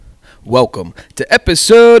Welcome to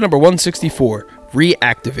episode number 164,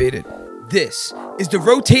 Reactivated. This is the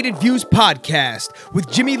Rotated Views podcast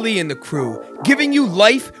with Jimmy Lee and the crew, giving you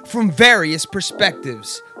life from various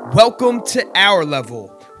perspectives. Welcome to our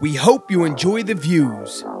level. We hope you enjoy the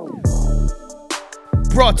views.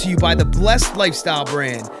 Brought to you by the Blessed Lifestyle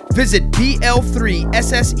brand. Visit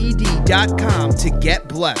BL3SSED.com to get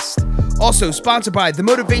blessed. Also sponsored by The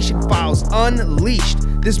Motivation Files Unleashed.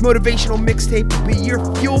 This motivational mixtape will be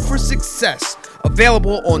your fuel for success.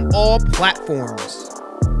 Available on all platforms.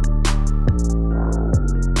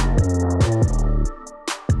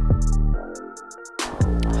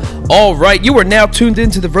 All right, you are now tuned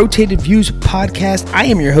into the Rotated Views podcast. I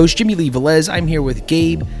am your host, Jimmy Lee Velez. I'm here with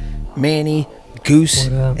Gabe, Manny, Goose,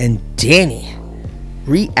 and Danny.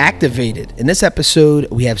 Reactivated. In this episode,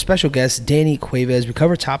 we have special guest Danny Cuevas. We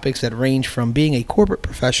cover topics that range from being a corporate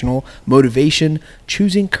professional, motivation,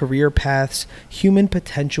 choosing career paths, human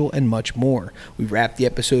potential, and much more. We wrap the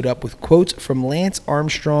episode up with quotes from Lance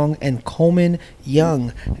Armstrong and Coleman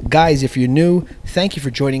Young. Guys, if you're new, thank you for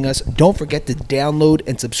joining us. Don't forget to download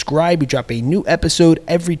and subscribe. We drop a new episode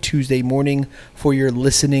every Tuesday morning for your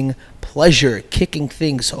listening pleasure. Kicking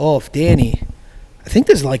things off, Danny, I think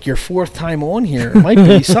this is like your fourth time on here. It might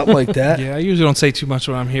be something like that. Yeah, I usually don't say too much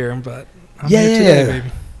when I'm here, but I'm here today,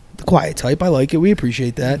 baby. The quiet type. I like it. We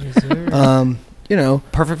appreciate that. Yes, sir.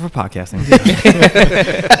 Perfect for podcasting.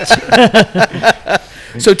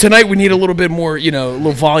 So tonight we need a little bit more, a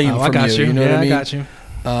little volume from I got you. You know what I mean? I got you.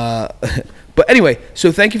 But anyway,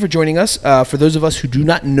 so thank you for joining us. For those of us who do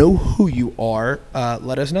not know who you are,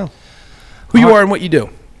 let us know who you are and what you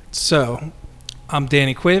do. So, I'm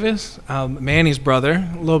Danny Cuevas. I'm Manny's brother,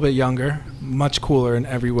 a little bit younger, much cooler in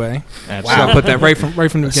every way. Absolutely. So I put that right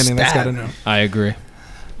from the beginning. That's got to know. I agree.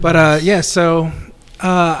 But I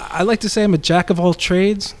like to say I'm a jack of all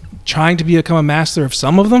trades, trying to become a master of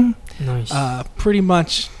some of them. Nice. Pretty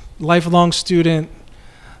much lifelong student,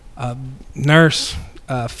 nurse,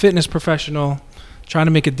 fitness professional, trying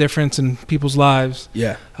to make a difference in people's lives.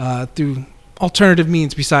 Yeah. Through alternative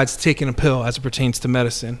means besides taking a pill as it pertains to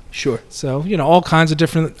medicine. Sure. So, all kinds of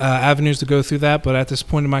different avenues to go through that. But at this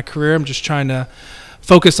point in my career, I'm just trying to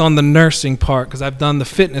focus on the nursing part because I've done the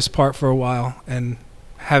fitness part for a while. And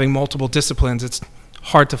having multiple disciplines, it's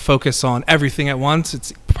hard to focus on everything at once.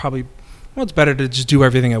 It's better to just do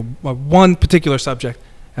everything at one particular subject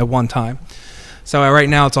at one time. So right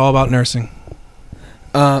now, it's all about nursing.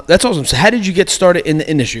 That's awesome. So how did you get started in the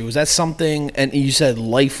industry? Was that something, and you said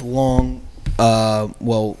lifelong,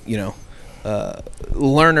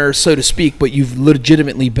 learner, so to speak, but you've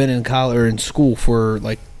legitimately been in college or in school for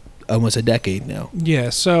like almost a decade now.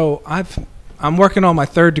 Yeah, so I'm working on my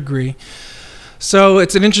third degree. So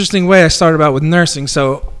it's an interesting way I started out with nursing.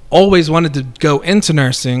 So always wanted to go into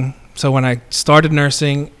nursing. So when I started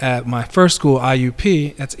nursing at my first school,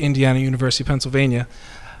 IUP, that's Indiana University, Pennsylvania,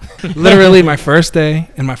 literally my first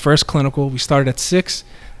day in my first clinical, we started at 6.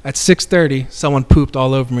 At 6:30, someone pooped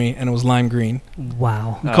all over me, and it was lime green.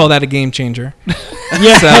 Wow. We call that a game changer. Yeah.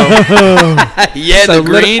 The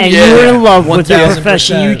green. And you were in love with the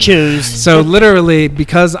profession you choose. So literally,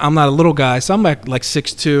 because I'm not a little guy, so I'm like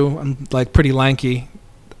 6'2", I'm like pretty lanky.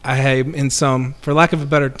 I am in some, for lack of a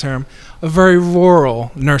better term, a very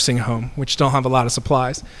rural nursing home, which don't have a lot of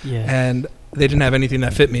supplies. Yeah. And they didn't have anything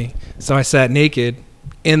that fit me. So I sat naked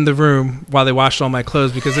in the room while they washed all my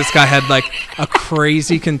clothes because this guy had like a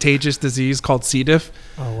crazy contagious disease called C. diff,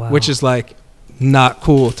 which is like not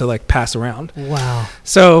cool to like pass around. Wow.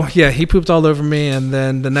 So yeah, he pooped all over me, and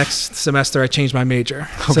then the next semester I changed my major.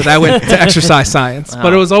 Okay. So that went to exercise science,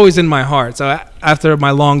 but it was always in my heart. So after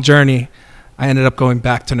my long journey, I ended up going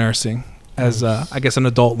back to nursing as I guess an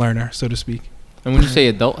adult learner, so to speak. And when you say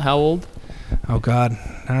adult, how old? Oh God,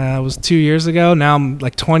 it was 2 years ago. Now I'm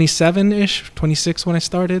like 27-ish, 26 when I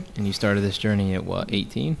started. And you started this journey at what,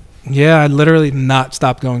 18? Yeah, I literally not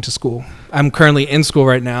stopped going to school. I'm currently in school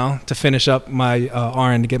right now to finish up my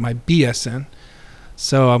RN to get my BSN.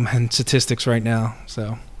 So I'm in statistics right now.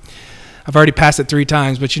 So I've already passed it 3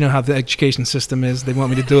 times, but you know how the education system is. They want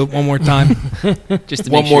me to do it one more time. Just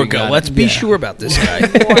to one make more sure go. Let's be sure about this guy.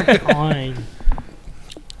 One more time.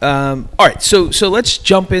 All right, so let's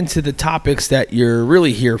jump into the topics that you're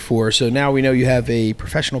really here for. So now we know you have a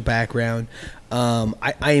professional background.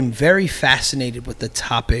 I am very fascinated with the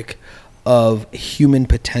topic of human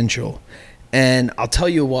potential, and I'll tell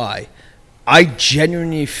you why. I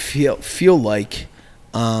genuinely feel like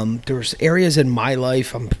there's areas in my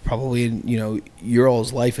life, I'm probably in your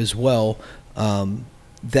all's life as well,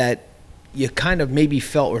 that you kind of maybe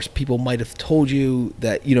felt, or people might have told you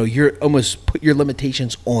that, you're almost put your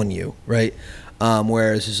limitations on you, right?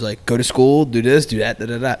 Whereas it's like, go to school, do this, do that, da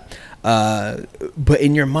da da. But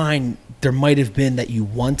in your mind, there might have been that you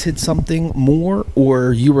wanted something more,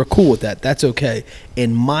 or you were cool with that. That's okay.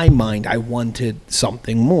 In my mind, I wanted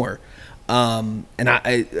something more. And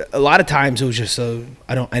I a lot of times it was just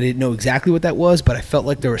I didn't know exactly what that was, but I felt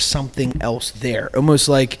like there was something else there. Almost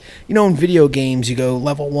like, in video games, you go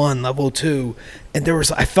level 1, level 2, and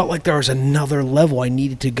I felt like there was another level I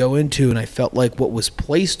needed to go into, and I felt like what was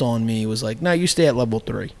placed on me was like, no, you stay at level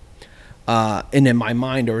 3. And in my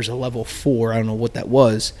mind, there was a level 4. I don't know what that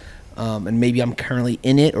was. And maybe I'm currently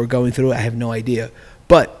in it or going through it. I have no idea.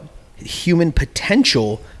 But human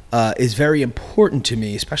potential is very important to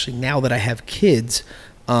me, especially now that I have kids.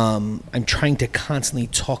 I'm trying to constantly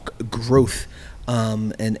talk growth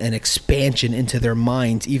and expansion into their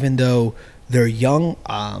minds, even though they're young.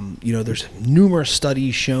 There's numerous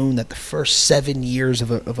studies shown that the first 7 years of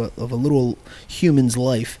a little human's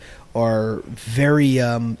life are very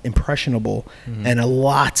impressionable, and a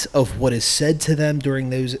lot of what is said to them during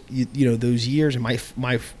those those years. And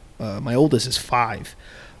my oldest is 5.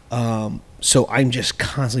 So I'm just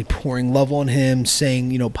constantly pouring love on him,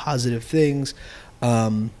 saying, positive things.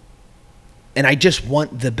 And I just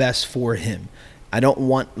want the best for him. I don't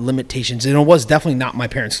want limitations. And it was definitely not my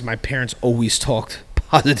parents, because my parents always talked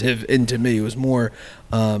positive into me. It was more,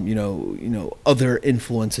 other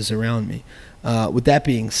influences around me. With that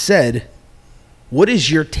being said, what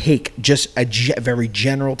is your take, just a very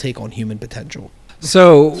general take on human potential?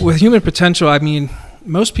 So with human potential, I mean,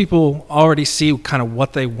 most people already see kind of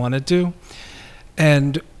what they want to do.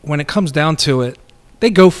 And when it comes down to it, they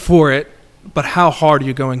go for it, but how hard are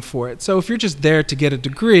you going for it? So if you're just there to get a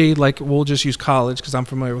degree, like we'll just use college because I'm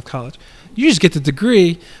familiar with college. You just get the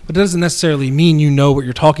degree, but it doesn't necessarily mean you know what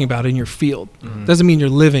you're talking about in your field. Mm-hmm. Doesn't mean you're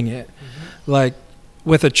living it. Mm-hmm. Like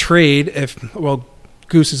with a trade,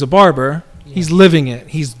 Goose is a barber, he's living it.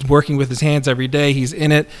 He's working with his hands every day. He's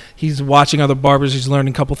in it. He's watching other barbers. He's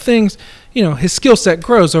learning a couple things. His skill set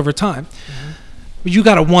grows over time. Mm-hmm. But you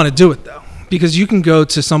got to want to do it, though. Because you can go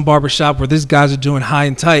to some barbershop where these guys are doing high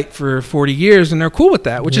and tight for 40 years and they're cool with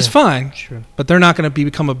that, which is fine. Sure. But they're not going to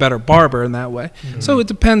become a better barber in that way. Mm-hmm. So it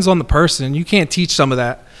depends on the person. You can't teach some of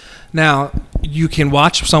that. Now, you can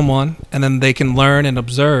watch someone and then they can learn and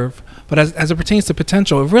observe. But as it pertains to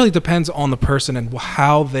potential, it really depends on the person and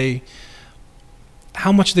how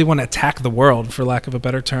much they want to attack the world, for lack of a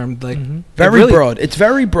better term. Like very broad. It's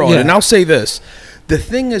very broad. Yeah. And I'll say this. The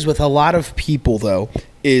thing is with a lot of people, though,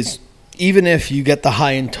 is even if you get the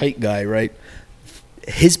high and tight guy, right,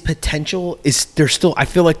 his potential is I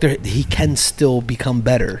feel like he can still become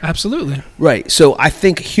better. Absolutely. Right. So I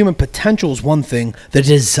think human potential is one thing. The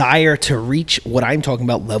desire to reach what I'm talking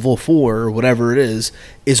about, level 4 or whatever it is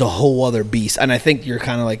a whole other beast. And I think you're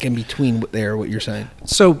kind of like in between there, what you're saying.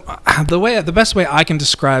 So the best way I can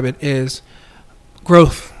describe it is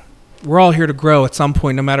growth. We're all here to grow at some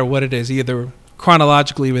point, no matter what it is, either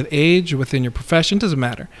chronologically with age or within your profession, doesn't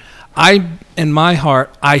matter. In my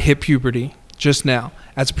heart, I hit puberty just now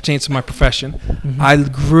as it pertains to my profession. Mm-hmm. I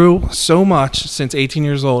grew so much since 18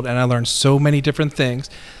 years old, and I learned so many different things.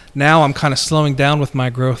 Now I'm kind of slowing down with my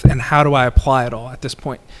growth, and how do I apply it all at this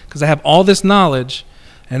point? Because I have all this knowledge,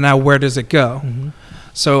 and now where does it go? Mm-hmm.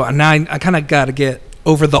 So now I kind of got to get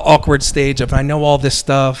over the awkward stage of I know all this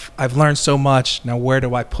stuff. I've learned so much. Now where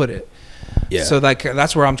do I put it? Yeah. So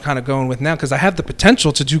that's where I'm kind of going with now, because I have the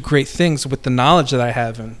potential to do great things with the knowledge that I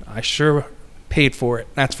have, and I sure paid for it,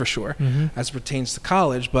 that's for sure, as it pertains to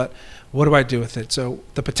college. But what do I do with it? So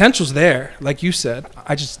the potential's there, like you said.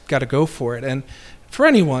 I just got to go for it. And for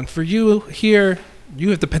anyone, for you here,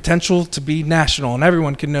 you have the potential to be national, and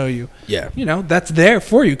everyone can know you. Yeah. That's there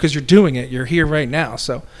for you because you're doing it. You're here right now.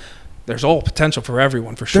 So there's all potential for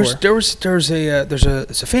everyone, for sure. It's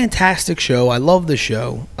a fantastic show. I love the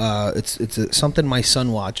show. It's something my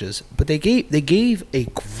son watches. But they gave a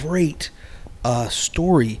great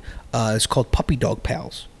story. It's called Puppy Dog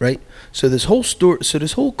Pals, right? So this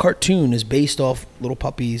whole cartoon is based off little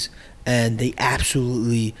puppies, and they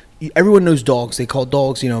absolutely. Everyone knows dogs. They call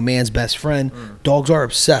dogs, man's best friend. Dogs are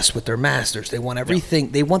obsessed with their masters. They want everything.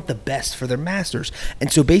 Yeah. They want the best for their masters.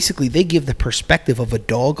 And so basically they give the perspective of a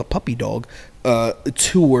puppy dog,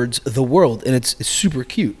 towards the world. And it's super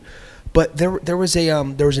cute. But there was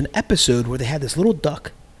an episode where they had this little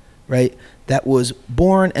duck, right, that was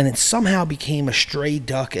born, and it somehow became a stray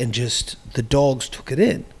duck, and just the dogs took it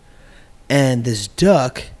in. And this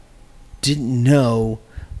duck didn't know,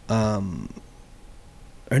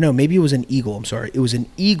 or no, maybe it was an eagle. I'm sorry. It was an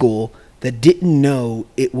eagle that didn't know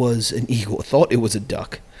it was an eagle. Thought it was a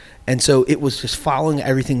duck. And so it was just following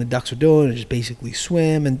everything the ducks were doing and just basically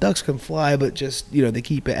swim. And ducks can fly, but just, they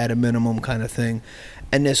keep it at a minimum kind of thing.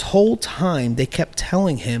 And this whole time, they kept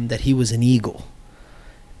telling him that he was an eagle.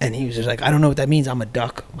 And he was just like, I don't know what that means. I'm a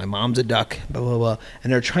duck. My mom's a duck, blah, blah, blah.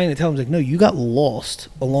 And they're trying to tell him, like, no, you got lost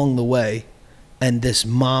along the way. And this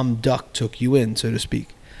mom duck took you in, so to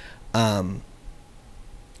speak. And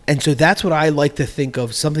so that's what I like to think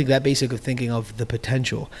of, something that basic of thinking of the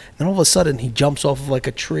potential. And all of a sudden, he jumps off of like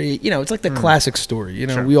a tree. It's like the classic story.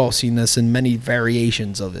 Sure. We all seen this in many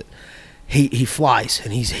variations of it. He flies,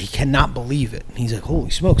 and he cannot believe it. And he's like, holy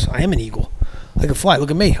smokes, I am an eagle. I can fly. Look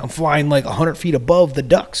at me. I'm flying like 100 feet above the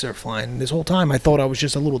ducks are flying. This whole time, I thought I was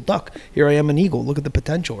just a little duck. Here I am, an eagle. Look at the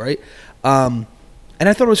potential, right? And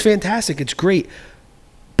I thought it was fantastic. It's great.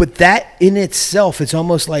 But that in itself, it's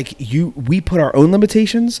almost like we put our own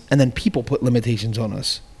limitations, and then people put limitations on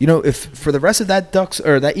us. If for the rest of that duck's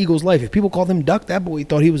or that eagle's life, if people called him duck, that boy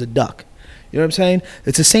thought he was a duck. You know what I'm saying?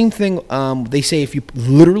 It's the same thing. They say if you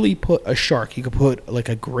literally put a shark, you could put like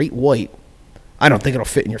a great white. I don't think it'll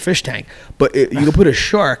fit in your fish tank, but you can put a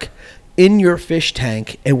shark in your fish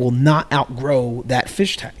tank and will not outgrow that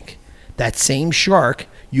fish tank. That same shark,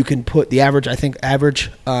 you can put the average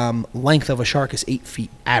length of a shark is 8 feet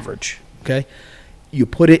average. Okay. You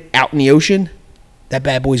put it out in the ocean, that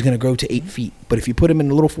bad boy's going to grow to 8 feet. But if you put him in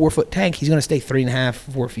a little 4-foot tank, he's going to stay 3.5,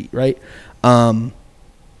 4 feet, right?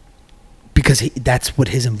 Because that's what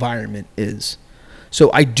his environment is. So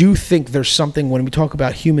I do think there's something, when we talk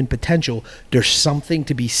about human potential, there's something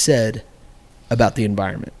to be said about the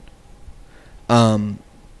environment.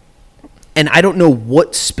 And I don't know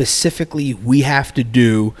what specifically we have to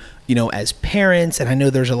do, as parents. And I know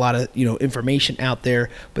there's a lot of, information out there,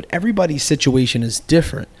 but everybody's situation is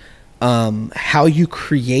different. How you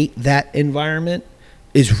create that environment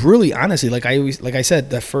is really, honestly, like I said,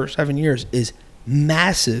 the first 7 years is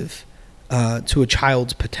massive to a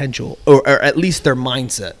child's potential, or at least their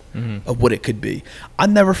mindset of what it could be. I'll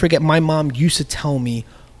never forget, my mom used to tell me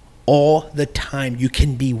all the time, you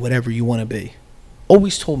can be whatever you want to be.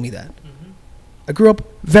 Always told me that. I grew up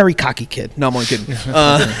very cocky kid. No, I'm only kidding.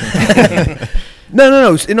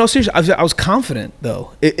 No. Seriously, I was confident,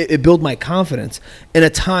 though. It built my confidence in a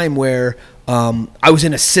time where I was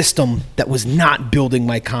in a system that was not building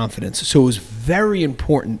my confidence. So it was very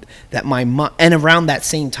important that my mom, and around that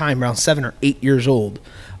same time, around 7 or 8 years old,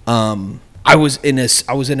 I was in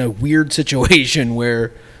a weird situation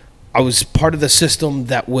where I was part of the system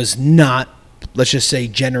that was not, let's just say,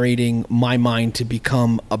 generating my mind to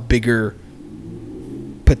become a bigger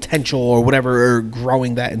potential or whatever, or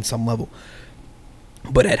growing that in some level.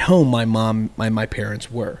 But at home, my mom, my parents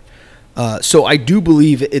were. So I do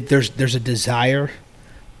believe there's a desire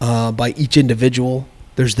by each individual.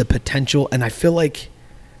 There's the potential, and I feel like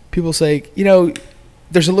people say,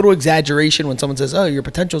 there's a little exaggeration when someone says, "Oh, your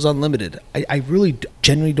potential is unlimited." I really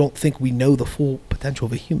genuinely don't think we know the full potential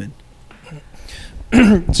of a human.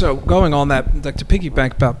 So going on that, like to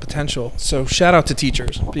piggyback about potential, so shout out to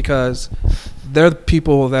teachers, because they're the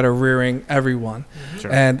people that are rearing everyone. Sure.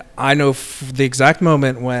 And I know the exact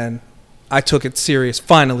moment when I took it serious,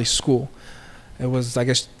 finally, school. It was, I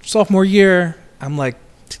guess, sophomore year. I'm like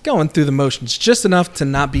going through the motions just enough to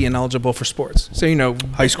not be ineligible for sports. So,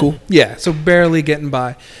 high school? Yeah, so barely getting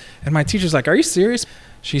by. And my teacher's like, "Are you serious?"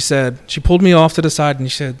 She pulled me off to the side and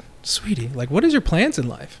she said, "Sweetie, like, what is your plans in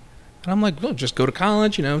life?" And I'm like, "Well, just go to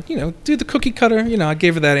college, do the cookie cutter." I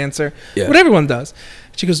gave her that answer, what everyone does.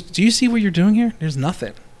 She goes, "Do you see what you're doing here? There's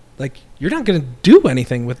nothing. Like, you're not going to do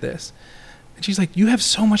anything with this." And she's like, "You have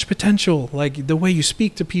so much potential, like the way you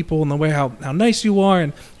speak to people and the way how nice you are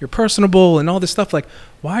and you're personable and all this stuff. Like,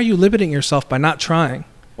 why are you limiting yourself by not trying?"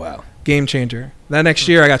 Wow. Game changer. That next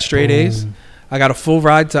year, I got straight A's. I got a full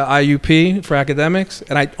ride to IUP for academics,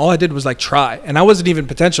 and all I did was like try, and I wasn't even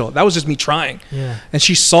potential. That was just me trying. Yeah. And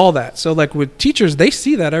she saw that. So like with teachers, they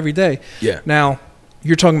see that every day. Yeah. Now,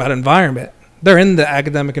 you're talking about environment. They're in the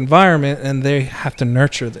academic environment, and they have to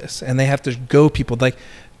nurture this, and they have to go people. Like,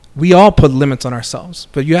 we all put limits on ourselves,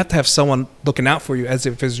 but you have to have someone looking out for you, as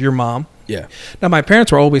if it's your mom. Yeah. Now, my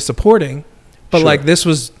parents were always supporting, but Sure. like this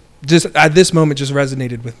was just at this moment just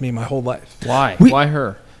resonated with me my whole life. Why? Why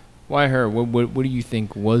her? Why her? What do you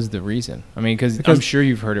think was the reason? I mean, because I'm sure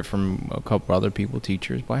you've heard it from a couple other people,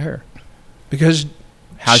 teachers. Why her? Because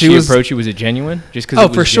how she approached you, was it genuine? Just because?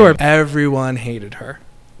 Oh, for sure. Everyone hated her,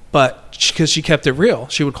 but because she kept it real,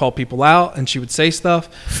 she would call people out and she would say stuff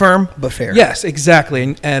Firm but fair. Yes,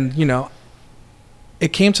 exactly. And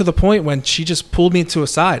it came to the point when she just pulled me to a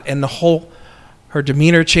side, and her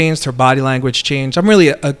demeanor changed, her body language changed. I'm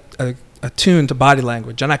really attuned to body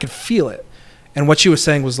language, and I could feel it. And what she was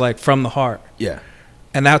saying was like from the heart. Yeah.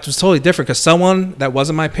 And that was totally different because someone that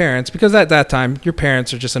wasn't my parents, because at that time your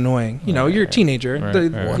parents are just annoying. You know, you're a teenager. You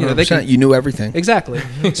know, you knew everything. Exactly.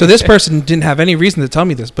 So this person didn't have any reason to tell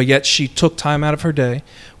me this, but yet she took time out of her day,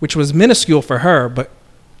 which was minuscule for her, but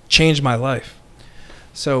changed my life.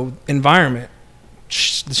 So environment,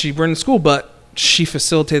 she were in school, but she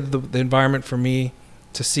facilitated the environment for me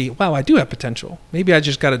to see, wow, I do have potential. Maybe I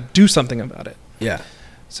just got to do something about it. Yeah.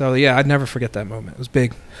 So yeah, I'd never forget that moment. It was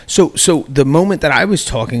big. So the moment that I was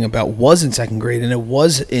talking about was in second grade, and it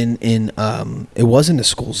was in the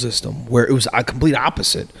school system where it was a complete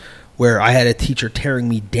opposite, where I had a teacher tearing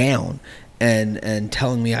me down and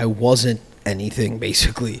telling me I wasn't anything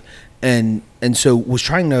basically, and so was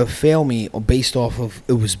trying to fail me based off of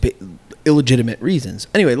illegitimate reasons.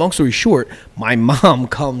 Anyway, long story short, my mom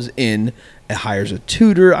comes in and hires a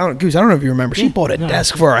tutor. I don't know if you remember. She bought a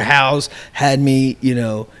desk for our house, had me,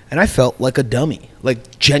 and I felt like a dummy,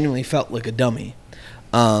 like genuinely felt like a dummy,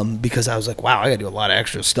 because I was like, wow, I got to do a lot of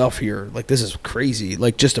extra stuff here. Like, this is crazy.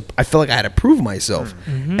 Like, I felt like I had to prove myself.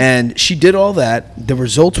 Mm-hmm. And she did all that. The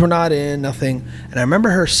results were not in, nothing. And I remember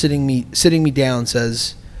her sitting me down and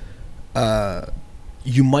says,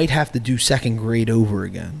 you might have to do second grade over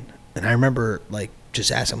again. And I remember like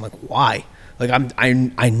just asking, like, why? Like,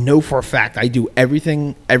 I know for a fact I do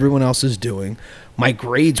everything everyone else is doing. My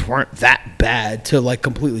grades weren't that bad to like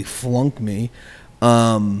completely flunk me.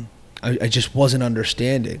 I just wasn't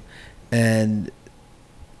understanding. And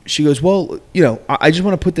she goes, well, I just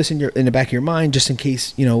want to put this in the back of your mind just in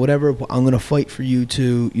case, whatever, I'm going to fight for you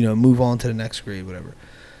to, move on to the next grade, whatever.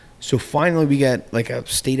 So finally we get like a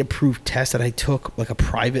state approved test that I took, like a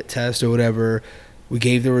private test or whatever. We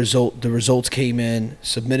gave the result. The results came in,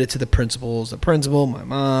 submitted to the principals. The principal, my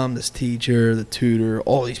mom, this teacher, the tutor,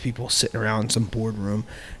 all these people sitting around in some boardroom,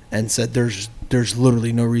 and said, "There's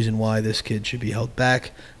literally no reason why this kid should be held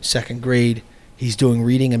back. Second grade, he's doing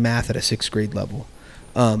reading and math at a sixth grade level."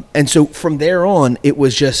 And so from there on, it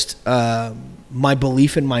was just my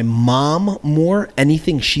belief in my mom more.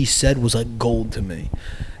 Anything she said was like gold to me.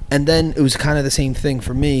 And then it was kind of the same thing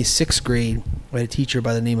for me. Sixth grade, I had a teacher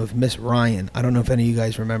by the name of Miss Ryan. I don't know if any of you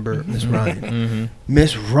guys remember Miss Ryan. Mm-hmm.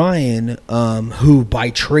 Miss Ryan, who by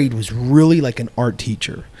trade was really like an art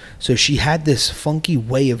teacher. So she had this funky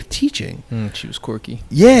way of teaching. She was quirky.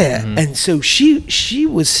 Yeah. Mm-hmm. And so she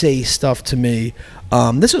would say stuff to me.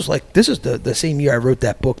 This was the same year I wrote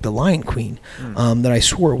that book, The Lion Queen, that I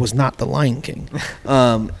swore was not The Lion King.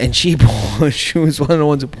 And she was one of the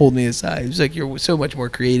ones who pulled me aside. She was like, "You're so much more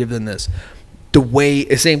creative than this."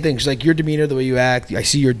 Same thing. She's like, your demeanor, the way you act, I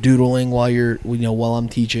see you're doodling while I'm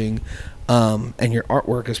teaching, and your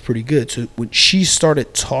artwork is pretty good. So when she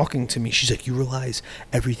started talking to me, she's like, you realize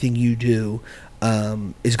everything you do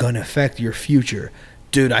is going to affect your future.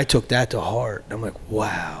 Dude, I took that to heart. I'm like,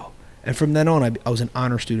 wow. And from then on, I was an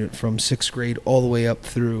honor student from sixth grade all the way up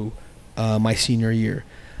through my senior year.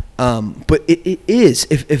 But it is,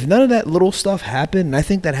 if none of that little stuff happened, and I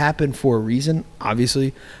think that happened for a reason,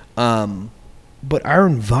 obviously, but our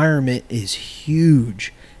environment is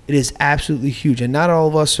huge. It is absolutely huge. And not all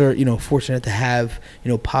of us are, fortunate to have,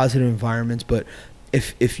 positive environments. But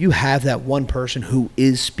if you have that one person who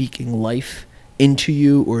is speaking life into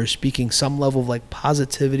you or speaking some level of like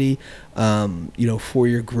positivity, for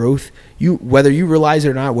your growth, whether you realize it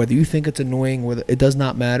or not, whether you think it's annoying, whether it does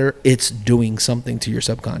not matter, it's doing something to your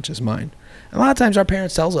subconscious mind. And a lot of times our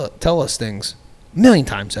parents tell us things, a million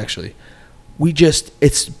times actually.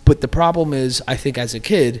 But the problem is, I think as a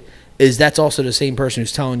kid, is that's also the same person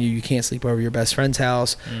who's telling you can't sleep over your best friend's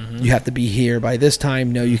house. Mm-hmm. You have to be here by this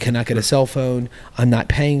time. No, you cannot get a cell phone. I'm not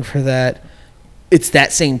paying for that. It's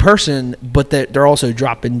that same person, but they're also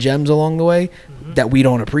dropping gems along the way that we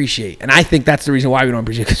don't appreciate. And I think that's the reason why we don't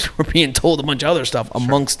appreciate it, because we're being told a bunch of other stuff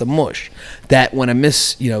amongst the mush. That when a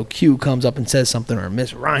Miss Q comes up and says something, or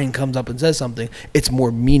Miss Ryan comes up and says something, it's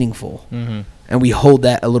more meaningful. Mm-hmm. And we hold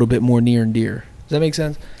that a little bit more near and dear. Does that make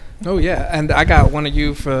sense? Oh, yeah. And I got one of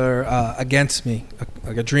you for Against Me,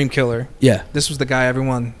 like a dream killer. Yeah. This was the guy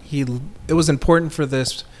it was important for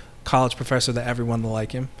this college professor that everyone will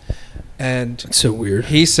like him. And it's so weird.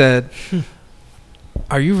 He said,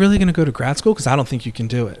 are you really going to go to grad school? Because I don't think you can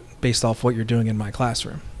do it based off what you're doing in my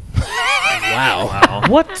classroom. Wow.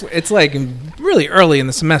 What? It's like really early in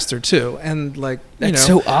the semester too, and like that's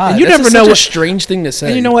so odd. And you never know what strange thing to say.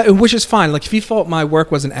 And you know what? Which is fine. Like if you thought my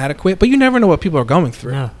work wasn't adequate, but you never know what people are going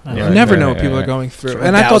through. No, you never know what people are going through.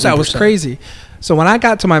 And I thought that was crazy. So when I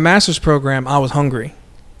got to my master's program, I was hungry,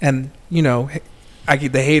 and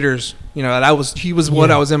the haters, he was what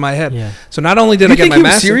Yeah. I was in my head. Yeah. So not only did You I get think my he was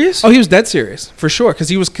master's, serious? oh, he was dead serious for sure, because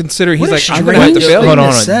he was considering. What He's a like, I'm gonna strange have to bail. thing Hold to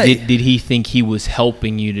on. say. Did he think he was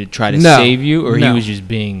helping you to try to No. save you, or he No. was just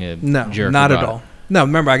being a No, jerk? not at about all. No,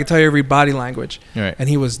 remember, I could tell you every body language, Right. and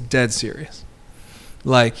he was dead serious.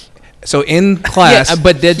 Like, so in class, Yeah,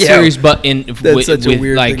 but dead Yeah. serious, but in That's with, such a with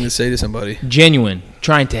weird like thing to say to somebody. genuine,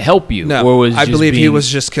 trying to help you. no, or was I just believe he being- was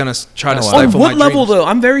just gonna try to Oh, wow. stifle On what my level, dreams. though?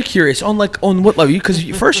 I'm very curious. On what level? Because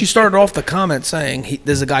first you started off the comment saying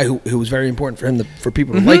there's a guy who was very important for him for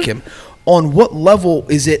people to like him. On what level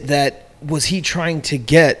is it that was he trying to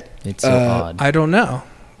get? It's so odd. I don't know,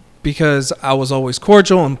 because I was always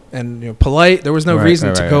cordial and polite. There was no Right, reason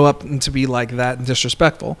right, to right, go right. up and to be like that and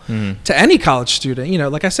disrespectful Mhm. to any college student.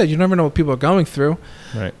 Like I said, you never know what people are going through.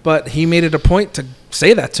 Right. But he made it a point to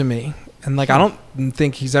say that to me, and I don't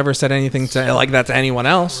think he's ever said anything like that to anyone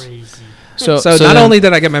else. Crazy. So not then- only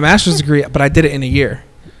did I get my master's degree, but I did it in a year.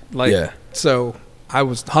 Yeah. So I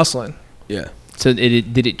was hustling. Yeah. So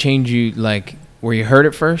did it change you? Like, were you hurt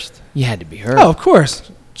at first? You had to be hurt. Oh, of course.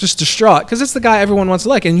 Just distraught, because it's the guy everyone wants to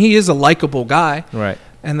like, and he is a likable guy. Right.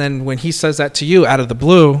 And then when he says that to you out of the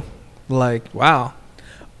blue, like, wow.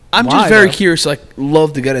 I'm Why, just very though? curious.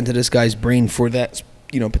 Love to get into this guy's brain for that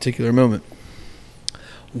particular moment.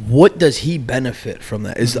 What does he benefit from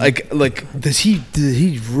that? Is like does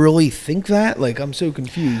he really think that? Like, I'm so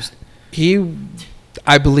confused.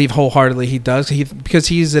 I believe wholeheartedly he does. Because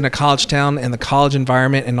he's in a college town and the college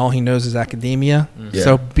environment, and all he knows is academia. Yeah.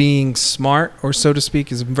 So being smart, or so to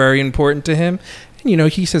speak, is very important to him. And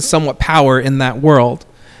he has somewhat power in that world.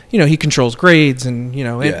 He controls grades and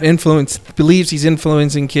believes he's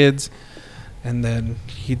influencing kids. And then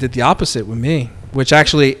he did the opposite with me, which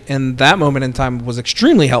actually in that moment in time was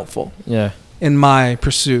extremely helpful Yeah. in my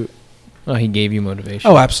pursuit. Oh, he gave you motivation.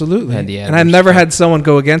 Oh, absolutely. Had the And I've adverse never effect. had someone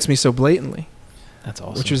go against me so blatantly. That's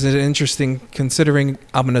awesome. Which was interesting, considering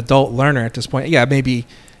I'm an adult learner at this point. Yeah, maybe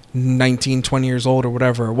 19, 20 years old or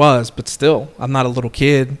whatever it was, but still, I'm not a little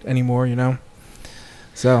kid anymore,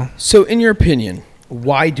 So in your opinion,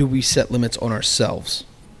 why do we set limits on ourselves?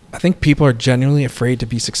 I think people are genuinely afraid to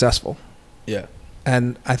be successful. Yeah.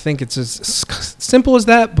 And I think it's as simple as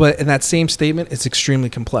that, but in that same statement, it's extremely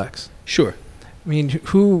complex. Sure. I mean,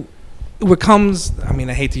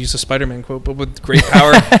 I hate to use a Spider-Man quote, but with great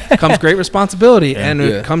power comes great responsibility. Yeah. And Yeah.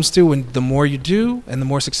 it comes to when the more you do and the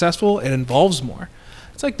more successful, it involves more.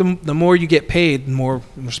 It's like the more you get paid, the more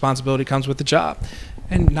responsibility comes with the job.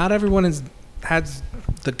 And not everyone has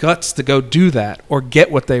the guts to go do that or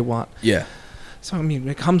get what they want. Yeah. So,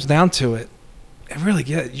 it comes down to it. You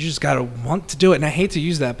just got to want to do it. And I hate to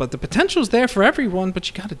use that, but the potential is there for everyone, but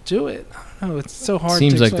you got to do it. I don't know. It's so hard.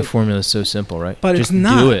 Seems to like the explain. formula is so simple, right? But Just it's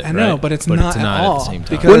not. do it, I know, right? but it's not at all, at the same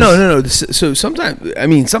time. because- Well, no. So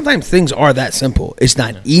sometimes things are that simple. It's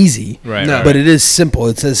not easy, Right, No. right, but right. it is simple.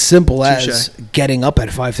 It's as simple as Touche. getting up at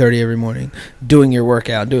 5:30 every morning, doing your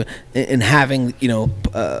workout, and having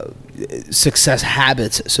success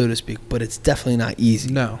habits, so to speak. But it's definitely not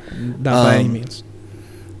easy. No, not by any means.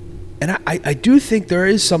 And I do think there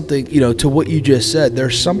is something, to what you just said.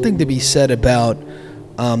 There's something to be said about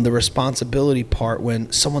the responsibility part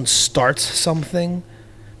when someone starts something,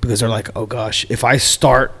 because they're like, oh gosh, if I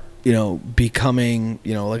start, becoming,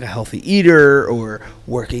 like a healthy eater or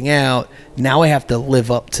working out, now I have to live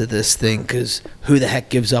up to this thing, because who the heck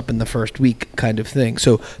gives up in the first week, kind of thing.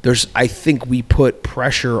 So I think we put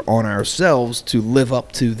pressure on ourselves to live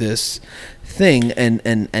up to this thing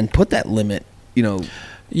and put that limit,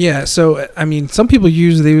 Yeah, so some people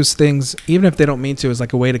use these things, even if they don't mean to, as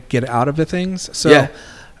like a way to get out of the things. So Yeah.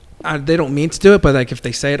 they don't mean to do it, but like if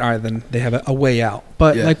they say it, all right, then they have a way out.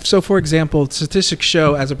 But Yeah. so for example, statistics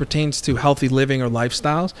show, as it pertains to healthy living or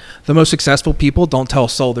lifestyles, the most successful people don't tell a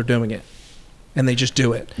soul they're doing it, and they just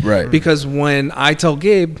do it. Right. Because when I tell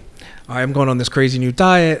Gabe, I'm going on this crazy new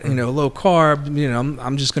diet, low carb,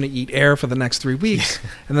 I'm just going to eat air for the next 3 weeks.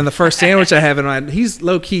 And then the first sandwich I have in mind, he's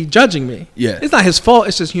low key judging me. Yeah. It's not his fault.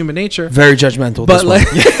 It's just human nature. Very judgmental. But this one.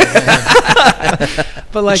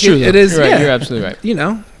 but like It's true, it though. is, You're right, yeah. you're absolutely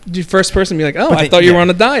right. The first person be like, oh, But I then- thought you were yeah. on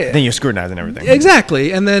a diet. Then you're scrutinizing everything.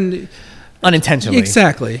 Exactly. And then Unintentionally.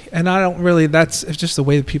 exactly. And I don't really, it's just the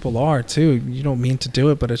way that people are too. You don't mean to do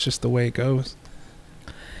it, but it's just the way it goes.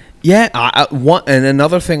 Yeah, and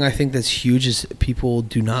another thing I think that's huge is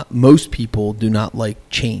most people do not like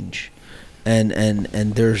change, and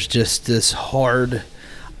there's just this hard,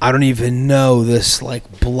 I don't even know, this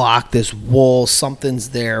like block, this wall, something's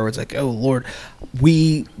there where it's like, oh Lord,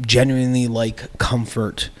 we genuinely like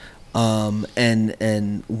comfort.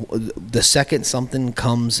 The second something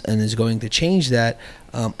comes and is going to change that,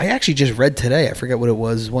 I actually just read today, I forget what it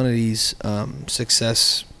was, one of these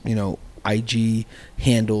success, IG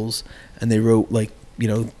handles, and they wrote like,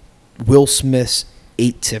 Will Smith's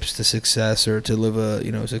 8 tips to success or to live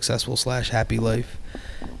a, successful / happy life.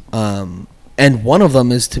 And one of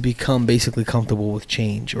them is to become basically comfortable with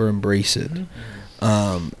change or embrace it.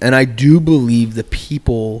 And I do believe the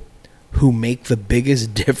people who make the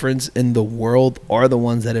biggest difference in the world are the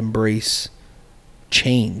ones that embrace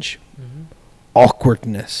change,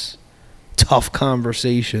 awkwardness, tough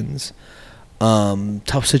conversations,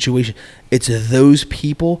 tough situation. It's those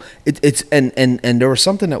people. And there was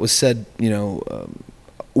something that was said,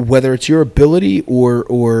 whether it's your ability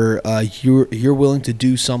or you're willing to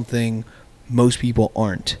do something most people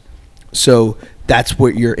aren't. So that's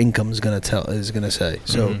what your income is going to say.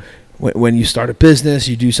 So when you start a business,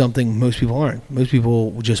 you do something most people aren't. Most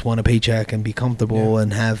people just want a paycheck and be comfortable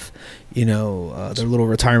and have, their little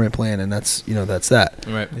retirement plan, and that's that.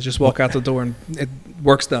 Right. They just walk out the door and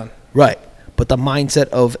work's done. Right. But the mindset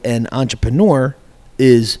of an entrepreneur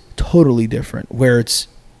is totally different, where it's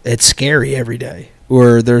scary every day,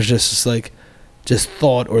 or there's just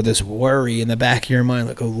thought or this worry in the back of your mind,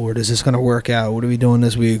 like, oh Lord, is this going to work out? What are we doing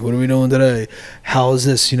this week? What are we doing today? How is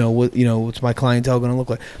this, what's my clientele going to look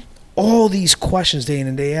like? All these questions day in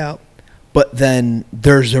and day out. But then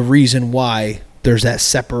there's a reason why there's that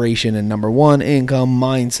separation in number one, income,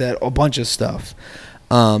 mindset, a bunch of stuff.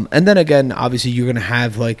 And then again, obviously you're going to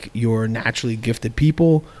have like your naturally gifted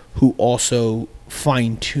people who also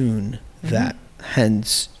fine tune that,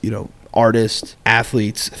 hence, artists,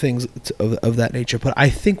 athletes, things of that nature. But I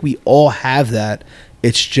think we all have that.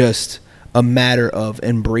 It's just a matter of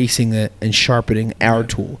embracing it and sharpening our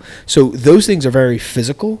tool. So those things are very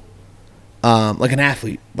physical. Like an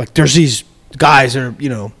athlete, like there's these guys that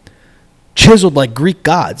are, chiseled like Greek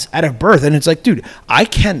gods out of birth. And it's like, dude,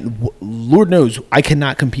 Lord knows I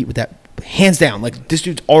cannot compete with that. Hands down. Like, this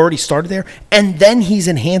dude's already started there, and then he's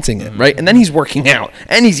enhancing it, right? And then he's working out,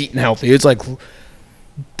 and he's eating healthy. It's like,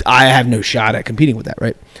 I have no shot at competing with that,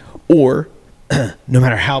 right? Or no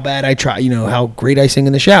matter how bad I try, how great I sing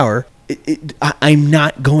in the shower, I'm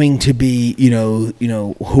not going to be,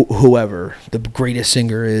 whoever the greatest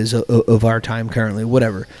singer is of our time currently,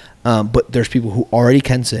 whatever. But there's people who already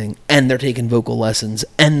can sing, and they're taking vocal lessons,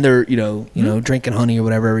 and they're, drinking honey or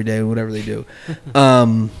whatever every day, whatever they do.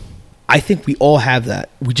 I think we all have that.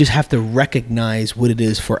 We just have to recognize what it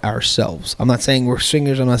is for ourselves. I'm not saying we're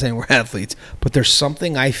singers. I'm not saying we're athletes. But there's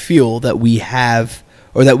something I feel that we have,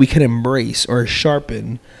 or that we can embrace or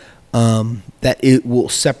sharpen, that it will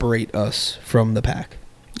separate us from the pack.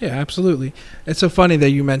 Yeah, absolutely. It's so funny that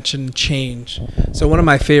you mentioned change. So one of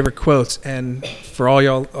my favorite quotes, and for all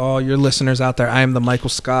your listeners out there, I am the Michael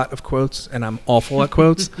Scott of quotes, and I'm awful at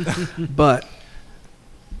quotes. But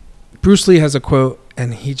Bruce Lee has a quote,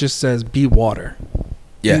 and he just says, "Be water."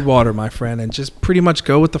 Yeah. Be water, my friend, and just pretty much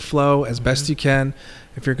go with the flow as best you can.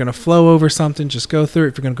 If you're going to flow over something, just go through it.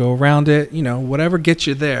 If you're going to go around it, whatever gets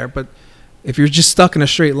you there. But if you're just stuck in a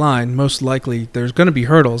straight line, most likely there's going to be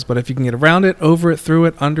hurdles. But if you can get around it, over it, through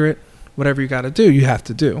it, under it, whatever you got to do, you have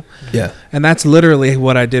to do. Yeah. And that's literally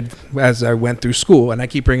what I did as I went through school. And I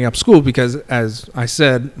keep bringing up school because, as I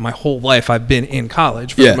said, my whole life I've been in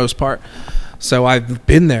college for the most part. So I've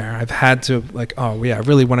been there. I've had to I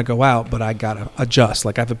really want to go out, but I got to adjust.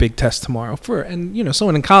 Like, I have a big test tomorrow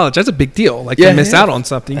someone in college, that's a big deal. Like, you miss out on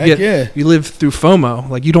something. You live through FOMO.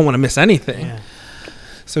 Like, you don't want to miss anything. Yeah.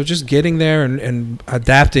 So just getting there and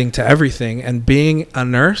adapting to everything, and being a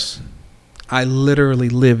nurse, I literally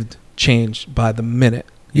lived change by the minute.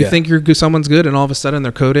 You think someone's good, and all of a sudden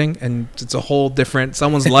they're coding, and it's a whole different,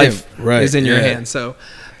 someone's life is in your hands. So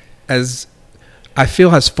as I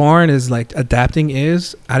feel, as foreign as adapting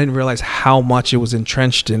is, I didn't realize how much it was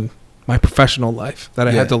entrenched in my professional life that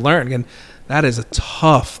I had to learn. And that is a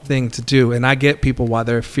tough thing to do. And I get people why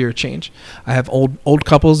they fear change. I have old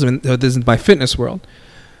couples, and this is my fitness world.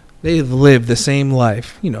 They live the same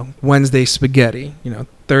life, Wednesday spaghetti,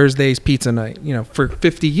 Thursday's pizza night, for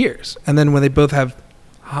 50 years. And then when they both have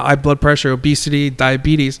high blood pressure, obesity,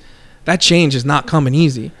 diabetes, that change is not coming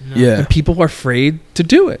easy. No. Yeah. And people are afraid to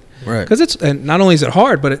do it. Right. Because and not only is it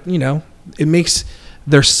hard, but it makes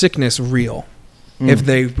their sickness real. If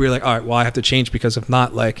they really all right, well, I have to change, because if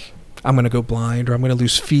not, I'm going to go blind, or I'm going to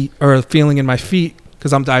lose feet or feeling in my feet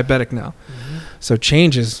because I'm diabetic now. So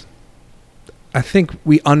change is, I think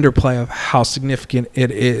we underplay of how significant it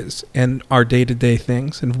is in our day-to-day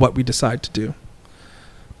things and what we decide to do.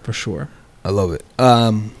 For sure. I love it.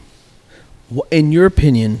 In your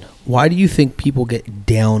opinion, why do you think people get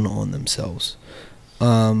down on themselves?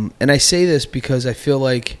 And I say this because I feel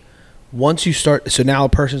like once you start, so now a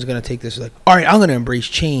person's going to take this like, all right, I'm going to embrace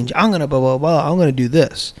change. I'm going to blah, blah, blah. I'm going to do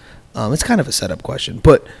this. It's kind of a setup question,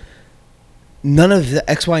 but none of the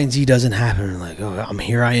X, Y, and Z doesn't happen. Like, oh,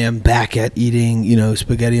 I am back at eating,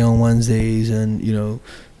 spaghetti on Wednesdays and,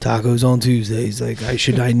 tacos on Tuesdays. Like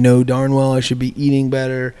I know darn well I should be eating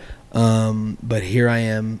better. But here I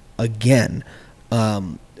am again.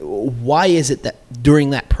 Why is it that during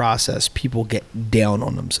that process people get down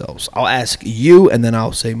on themselves? I'll ask you, and then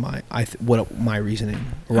I'll say what my reasoning,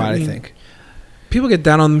 or what I think. People get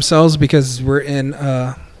down on themselves because we're in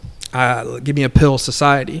give me a pill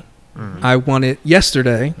society. Mm-hmm. I want it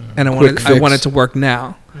yesterday, and I want it to work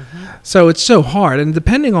now. Mm-hmm. So it's so hard, and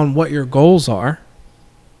depending on what your goals are,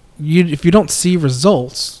 if you don't see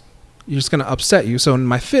results, you're just going to upset you. So in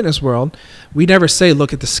my fitness world, we never say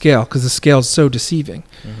look at the scale because the scale is so deceiving.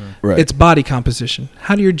 Mm-hmm. Right. It's body composition.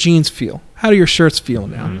 How do your jeans feel? How do your shirts feel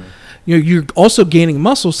now? Mm-hmm. You're also gaining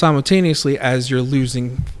muscle simultaneously as you're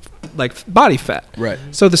losing body fat. Right.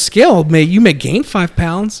 So the scale you may gain 5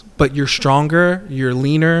 pounds, but you're stronger, you're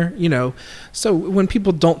leaner, So when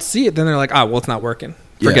people don't see it, then they're like, well, it's not working.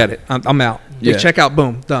 Forget it. I'm out. They check out,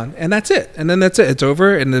 boom, done. And that's it. And then that's it. It's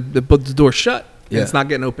over and the door's shut. And it's not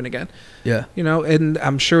getting open again. Yeah. And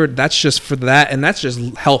I'm sure that's just for that. And that's just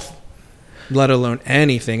health, let alone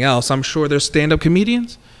anything else. I'm sure there's stand-up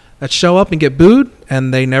comedians that show up and get booed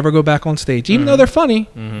and they never go back on stage, even though they're funny,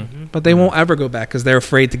 but they won't ever go back because they're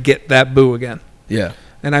afraid to get that boo again. Yeah.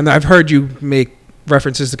 And I've heard you make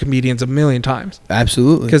references to comedians a million times.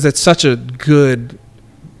 Absolutely. Because it's such a good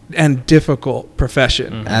and difficult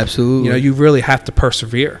profession. Mm-hmm. Absolutely. You really have to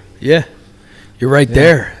persevere. Yeah. You're right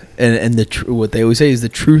there. And what they always say is the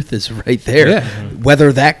truth is right there. Yeah. Mm-hmm.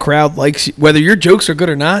 Whether that crowd likes you, whether your jokes are good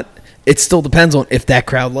or not, it still depends on if that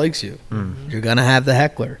crowd likes you. Mm-hmm. You're going to have the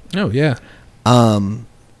heckler. Oh, yeah. To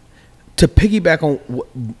piggyback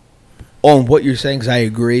on what you're saying, because I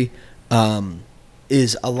agree,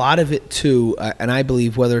 is a lot of it too, and I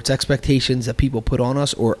believe whether it's expectations that people put on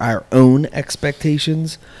us or our own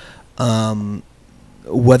expectations,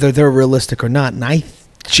 whether they're realistic or not. And I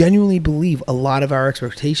genuinely believe a lot of our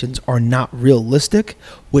expectations are not realistic,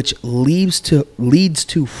 which leads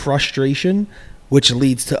to frustration, which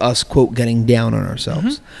leads to us, quote, getting down on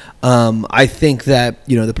ourselves. Mm-hmm. I think that,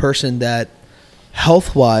 the person that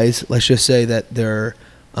health-wise, let's just say that they're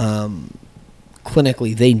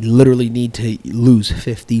clinically, they literally need to lose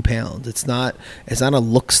 50 pounds. It's not a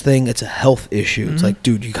looks thing. It's a health issue. Mm-hmm. It's like,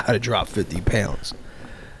 dude, you got to drop 50 pounds.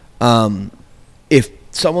 If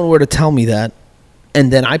someone were to tell me that,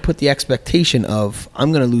 and then I put the expectation of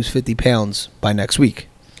I'm going to lose 50 pounds by next week,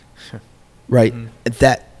 right? Mm-hmm.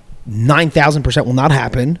 That 9,000% will not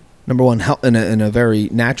happen. Number one, in a very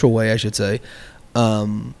natural way, I should say.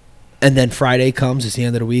 And then Friday comes, it's the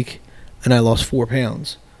end of the week, and I lost 4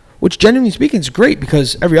 pounds. Which, genuinely speaking, is great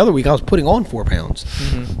because every other week I was putting on 4 pounds.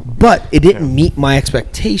 Mm-hmm. But it didn't meet my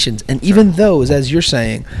expectations. And even though, as you're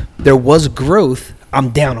saying, there was growth,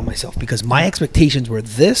 I'm down on myself because my expectations were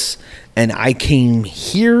this, and I came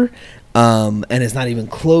here, and it's not even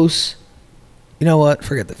close. You know what?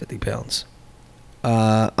 Forget the 50 pounds.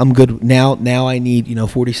 I'm good. Now I need,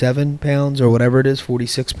 47 pounds or whatever it is,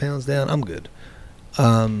 46 pounds down. I'm good.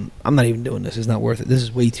 I'm not even doing this. It's not worth it. This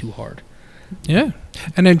is way too hard. Yeah.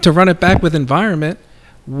 And then to run it back with environment,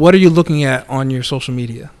 what are you looking at on your social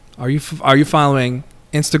media? Are you following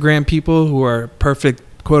Instagram people who are perfect,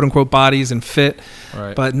 quote unquote, bodies and fit,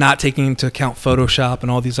 right, but not taking into account Photoshop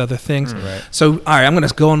and all these other things? Right. So, all right, I'm going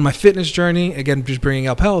to go on my fitness journey, again, just bringing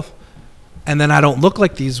up health, and then I don't look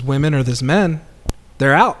like these women or these men.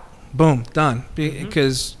 They're out. Boom, done.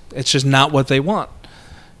 Because it's just not what they want.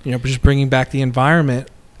 Just bringing back the environment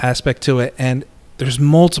aspect to it. And there's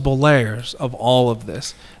multiple layers of all of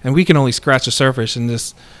this. And we can only scratch the surface in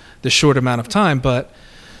this short amount of time. But,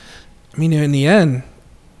 in the end,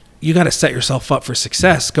 you got to set yourself up for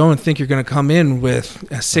success. Go and think you're going to come in with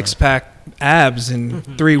a 6-pack abs in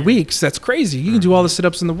 3 weeks. That's crazy. You can do all the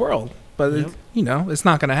sit-ups in the world. But, it's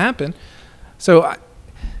not going to happen. So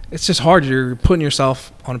it's just hard. You're putting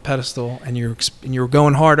yourself on a pedestal, and you're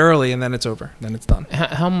going hard early, and then it's over. Then it's done.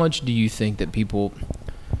 How much do you think that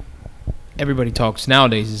everybody talks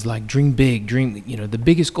nowadays is like dream big, the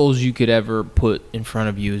biggest goals you could ever put in front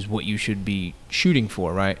of you is what you should be shooting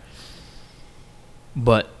for, right?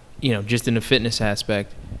 But, just in the fitness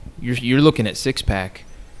aspect, you're looking at 6-pack,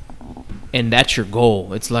 and that's your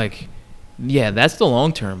goal. It's like, yeah, that's the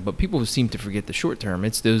long term, but people seem to forget the short term.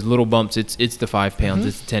 It's those little bumps. It's the 5 pounds,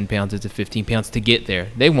 it's the 10 pounds, it's the 15 pounds to get there.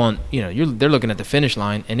 They want, they're looking at the finish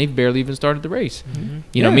line, and they've barely even started the race.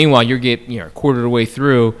 Mm-hmm. Meanwhile, you're a quarter of the way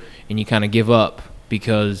through, and you kind of give up.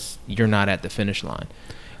 because you're not at the finish line.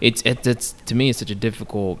 It's to me, it's such a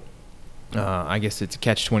difficult. I guess it's a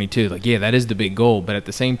catch-22. Like, yeah, that is the big goal, but at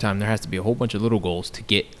the same time, there has to be a whole bunch of little goals to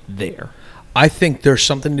get there. I think there's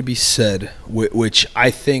something to be said, which I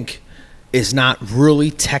think is not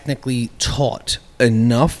really technically taught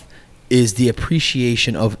enough, is the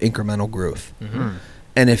appreciation of incremental growth. Mm-hmm.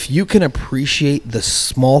 And if you can appreciate the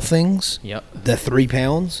small things, Yep. the 3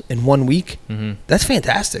 pounds in 1 week, Mm-hmm. that's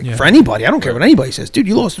fantastic Yeah. for anybody. I don't care what anybody says. Dude,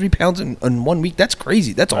 you lost 3 pounds in 1 week. That's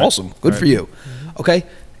crazy. That's awesome. Good for you. Okay?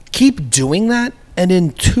 Keep doing that, and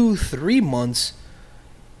in 2-3 months,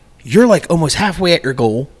 you're like almost halfway at your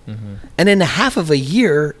goal. Mm-hmm. And in a half of a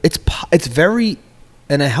year, it's very,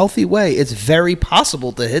 in a healthy way, it's very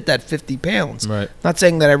possible to hit that 50 pounds. Right. Not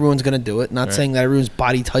saying that everyone's going to do it. Not Right. saying that everyone's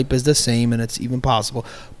body type is the same and it's even possible.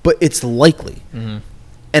 But it's likely. Mm-hmm.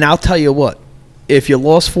 And I'll tell you what, if you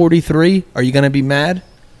lost 43, are you going to be mad?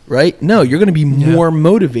 Right? No, you're going to be more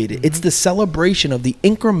motivated. It's the celebration of the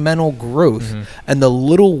incremental growth and the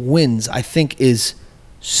little wins, I think, is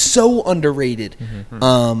so underrated.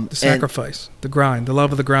 The sacrifice, the grind, the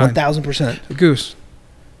love of the grind. 1,000%. Goose,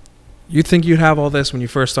 you think you'd have all this when you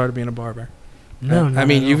first started being a barber? No, I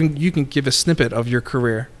mean, you can give a snippet of your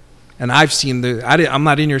career, and I've seen I'm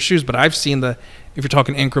not in your shoes, but I've seen if you're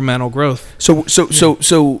talking incremental growth. So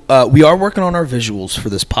we are working on our visuals for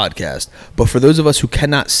this podcast, but for those of us who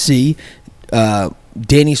cannot see,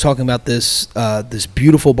 Danny's talking about this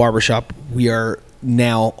beautiful barbershop. We are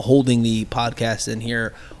now holding the podcast in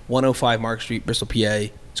here, 105 Mark Street, Bristol,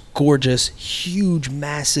 PA. It's gorgeous, huge,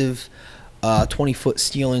 massive 20-foot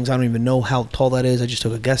ceilings. I don't even know how tall that is. I just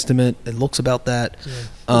took a guesstimate. It looks about that.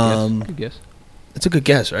 Good guess. It's a good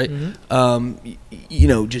guess, right?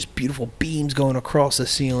 Mm-hmm. Just beautiful beams going across the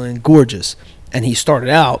ceiling, gorgeous. And he started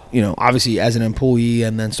out, obviously as an employee,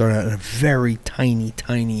 and then started out in a very tiny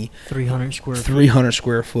 300 square feet. 300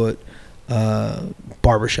 square foot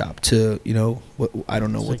barbershop to, I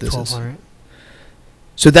don't know It's what like this is. 1,200.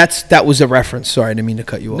 So that was a reference. Sorry, I didn't mean to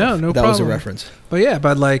cut you off. No That was a problem. reference. But yeah,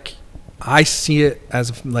 like I see it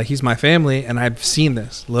as like he's my family, and I've seen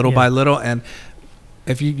this little Yeah. by little. And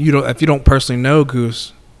if you don't personally know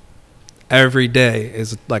Goose, every day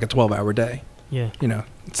is like a 12-hour day. Yeah.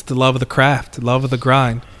 It's the love of the craft, the love of the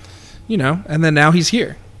grind, and then now he's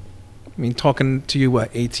here. I mean, talking to you,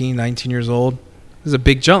 18, 19 years old, this is a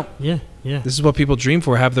big jump. Yeah. Yeah. This is what people dream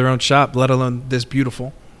for, have their own shop, let alone this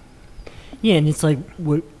beautiful. Yeah, and it's like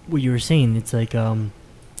what you were saying. It's like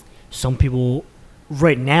some people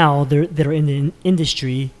right now that are in the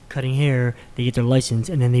industry cutting hair, they get their license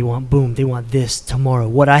and then they want this tomorrow.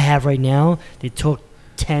 What I have right now, they took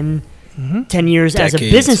 10 years as a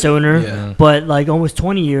Decades. business owner, Yeah. but like almost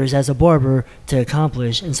 20 years as a barber to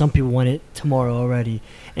accomplish, and some people want it tomorrow already.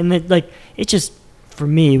 And then, like, it's just, for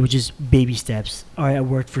me, it was just baby steps. All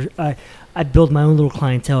right, I built my own little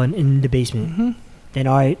clientele in the basement. Then,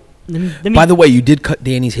 all right, let me By the way, you did cut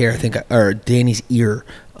Danny's hair, I think, or Danny's ear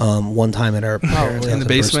one time at our parents' in house the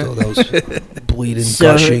basement. Bristol. That was bleeding,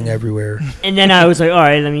 So- gushing everywhere. And then I was like, all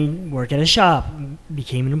right, let me work at a shop.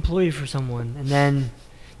 Became an employee for someone, and then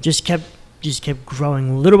just kept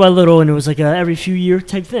growing little by little. And it was like a every few year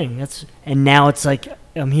type thing. And now it's like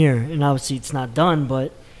I'm here, and obviously it's not done,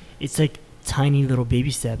 but it's like tiny little baby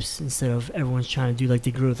steps instead of everyone's trying to do like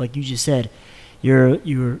the growth. Like you just said, you're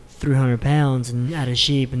 300 pounds and out of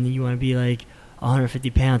shape, and then you want to be like 150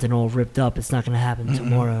 pounds and all ripped up. It's not going to happen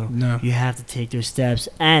tomorrow. No. You have to take those steps,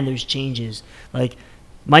 and there's changes. Like,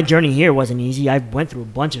 my journey here wasn't easy. I went through a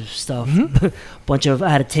bunch of stuff. I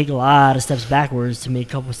had to take a lot of steps backwards to make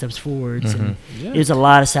a couple steps forwards. And it was a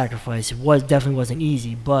lot of sacrifice. It definitely wasn't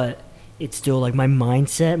easy, but it's still like my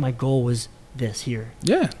mindset, my goal was this here.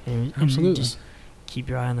 Yeah, And absolutely. just keep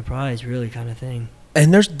your eye on the prize, really, kind of thing.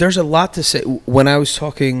 And there's a lot to say. When I was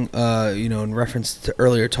talking, in reference to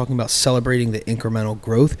earlier, talking about celebrating the incremental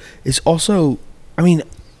growth is also, I mean,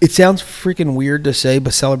 it sounds freaking weird to say,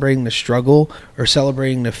 but celebrating the struggle or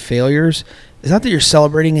celebrating the failures, it's not that you're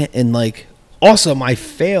celebrating it in like, awesome, I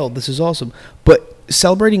failed, this is awesome, but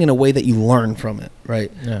celebrating in a way that you learn from it,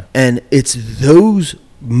 right? Yeah. And it's those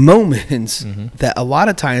moments that a lot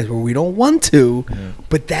of times where we don't want to,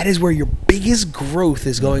 but that is where your biggest growth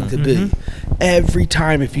is going to be. Every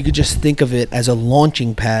time, if you could just think of it as a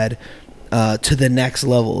launching pad to the next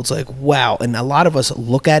level, it's like, wow. And a lot of us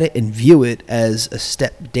look at it and view it as a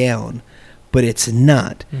step down, but it's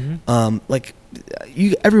not.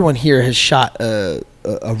 Everyone here has shot a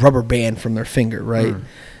rubber band from their finger, right?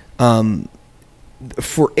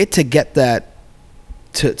 For it to get that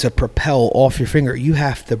to propel off your finger, you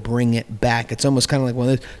have to bring it back. It's almost kind of like one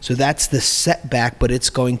of those. So that's the setback, but it's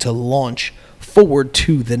going to launch forward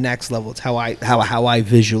to the next level. It's how I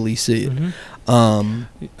visually see it. I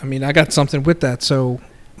mean, I got something with that. So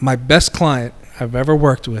my best client I've ever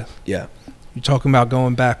worked with, Yeah. you're talking about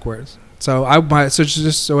going backwards. So so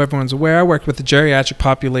just so everyone's aware, I worked with the geriatric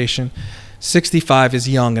population. 65 is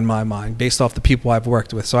young in my mind, based off the people I've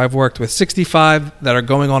worked with. So I've worked with 65 that are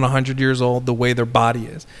going on 100 years old, the way their body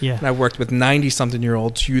is. Yeah. And I've worked with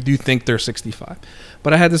 90-something-year-olds who do think they're 65.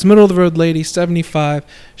 But I had this middle-of-the-road lady, 75.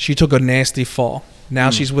 She took a nasty fall. Now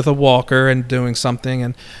she's with a walker and doing something,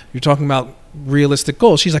 and you're talking about realistic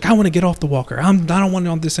goals. She's like, I want to get off the walker. I don't want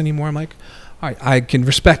to do this anymore. I'm like, all right, I can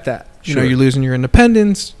respect that. You know, Sure. you're losing your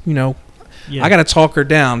independence, you know. Yeah. I got to talk her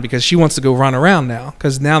down because she wants to go run around now.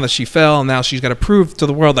 Because now that she fell, now she's got to prove to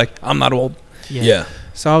the world, like, I'm not old. Yeah.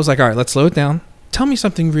 So I was like, all right, let's slow it down. Tell me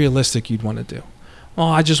something realistic you'd want to do. Oh,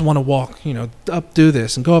 I just want to walk, you know, do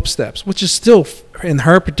this and go up steps, which is still, in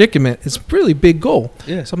her predicament, it's a really big goal.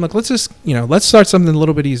 Yeah. So I'm like, let's start something a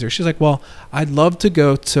little bit easier. She's like, well, I'd love to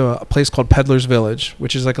go to a place called Peddler's Village,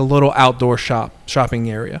 which is like a little outdoor shopping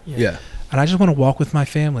area. Yeah. And I just want to walk with my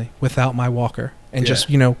family without my walker and Yeah. just,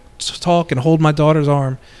 you know, talk and hold my daughter's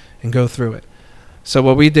arm and go through it. So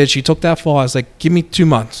what we did, she took that fall. I was like, give me 2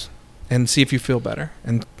 months and see if you feel better.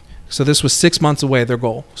 And so this was 6 months away, their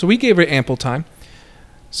goal. So we gave her ample time.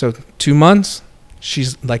 So 2 months,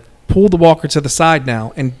 she's like pulled the walker to the side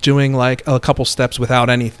now and doing like a couple steps without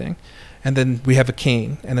anything. And then we have a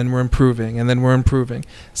cane, and then we're improving, and then we're improving.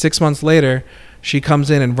 6 months later, she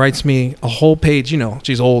comes in and writes me a whole page. You know,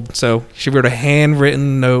 she's old, so she wrote a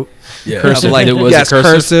handwritten note. Yeah. Cursive, Like, like, was it yes,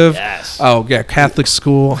 cursive? cursive. Oh, yeah, Catholic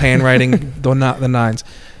school, handwriting, the nines.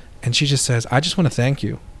 And she just says, I just want to thank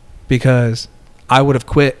you because I would have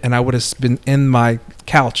quit and I would have been in my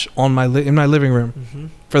couch in my living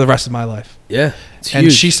room for the rest of my life. Yeah. It's And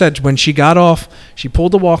huge. she said when she got off, she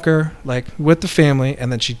pulled the walker like with the family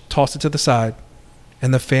and then she tossed it to the side.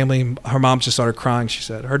 And the family, her mom just started crying, she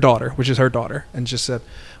said, her daughter, which is her daughter, and just said,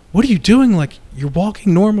 what are you doing? Like, you're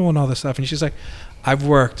walking normal and all this stuff. And she's like, I've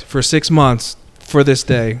worked for 6 months for this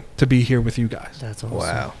day to be here with you guys. That's awesome.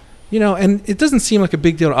 Wow. You know, and it doesn't seem like a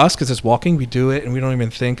big deal to us because it's walking. We do it and we don't even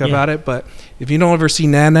think about it. But if you don't ever see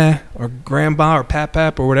Nana or Grandma or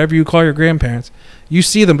Pap or whatever you call your grandparents, you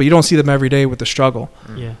see them, but you don't see them every day with the struggle.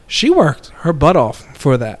 Yeah. She worked her butt off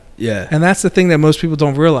for that. Yeah. And that's the thing that most people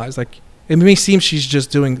don't realize. Like, it may seem she's just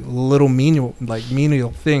doing little menial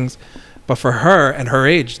things, but for her and her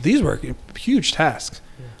age, these were huge tasks.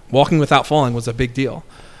 Yeah. Walking without falling was a big deal.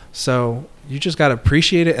 So you just got to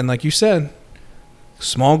appreciate it. And like you said,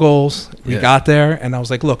 small goals. We got there, and I was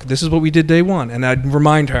like, look, this is what we did day one. And I'd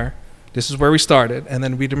remind her, this is where we started, and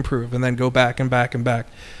then we'd improve, and then go back and back and back.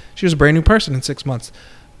 She was a brand new person in 6 months.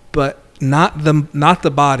 But not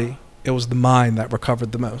the body. It was the mind that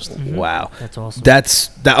recovered the most. Mhm. Wow. That's awesome.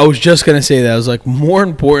 I was just gonna say that. I was like, more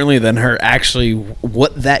importantly than her actually,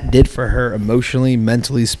 what that did for her emotionally,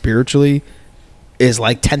 mentally, spiritually, is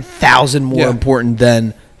like 10,000 more Yeah. important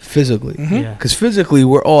than physically. Yeah. Because physically,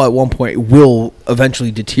 we're all at one point will eventually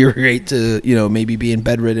deteriorate to, you know, maybe being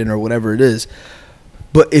bedridden or whatever it is.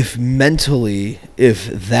 But if mentally, if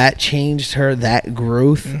that changed her, that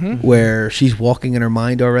growth, where she's walking in her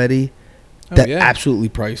mind already, that absolutely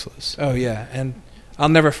priceless. Oh yeah, and I'll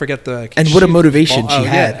never forget the. And what a motivation she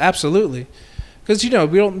had. Yeah, absolutely, because you know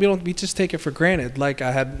we just take it for granted. Like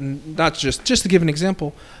I had not just to give an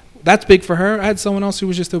example, that's big for her. I had someone else who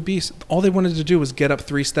was just obese. All they wanted to do was get up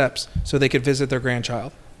 3 steps so they could visit their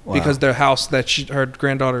grandchild because their house her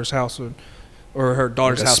granddaughter's house or her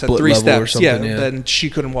daughter's Like a house had split 3 level or steps. Yeah, something, yeah. then she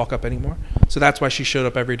couldn't walk up anymore. So that's why she showed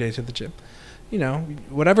up every day to the gym. You know,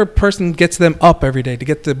 whatever person gets them up every day to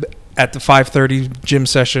get at the 5:30 gym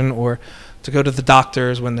session or to go to the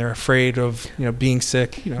doctors when they're afraid of, you know, being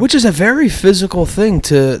sick. You know. Which is a very physical thing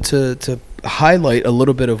to highlight a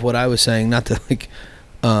little bit of what I was saying, not to like,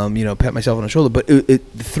 you know, pat myself on the shoulder, but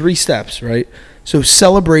 3 steps, right? So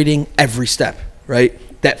celebrating every step, right?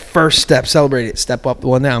 That first step, celebrate it. Step up.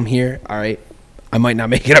 Well, now I'm here. All right. I might not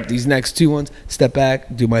make it up these next 2 ones. Step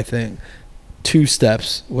back, do my thing. 2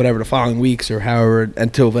 steps, whatever, the following weeks or however,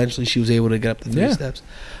 until eventually she was able to get up to 3 steps.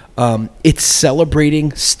 It's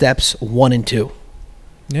celebrating steps 1 and 2.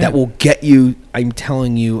 Yeah. That will get you, I'm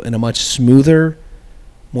telling you, in a much smoother,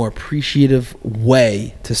 more appreciative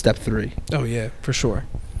way to step 3. Oh yeah, for sure.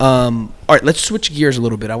 All right, let's switch gears a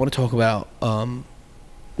little bit. I want to talk about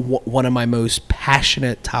one of my most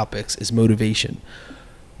passionate topics is motivation.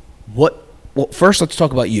 Well, first let's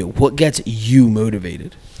talk about you. What gets you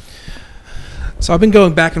motivated? So I've been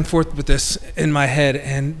going back and forth with this in my head,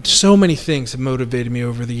 and so many things have motivated me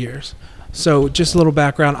over the years. So just a little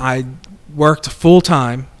background, I worked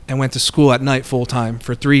full-time and went to school at night full time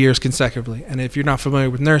for 3 years consecutively. And if you're not familiar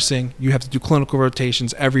with nursing, you have to do clinical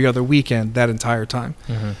rotations every other weekend that entire time.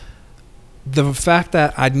 Mm-hmm. The fact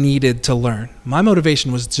that I needed to learn, my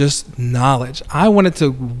motivation was just knowledge. I wanted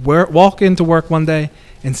to walk into work one day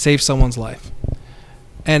and save someone's life.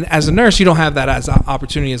 And as a nurse, you don't have that as an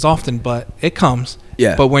opportunity as often, but it comes.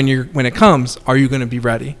 Yeah. But when it comes, are you going to be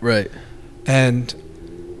ready? Right. And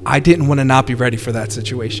I didn't want to not be ready for that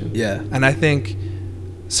situation. Yeah. And I think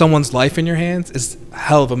someone's life in your hands is a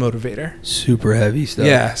hell of a motivator. Super heavy stuff.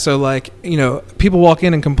 Yeah. So like, people walk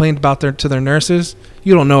in and complain to their nurses.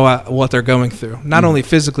 You don't know what they're going through, not only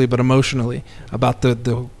physically but emotionally, about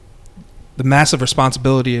the massive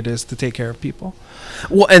responsibility it is to take care of people.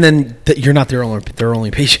 Well, and then you're not their only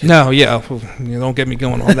patient. No, yeah, you don't get me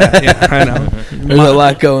going on that. Yeah, I know. There's a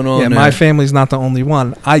lot going on. Yeah, there. my family's not the only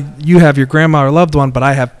one. You have your grandma or loved one, but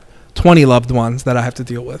I have 20 loved ones that I have to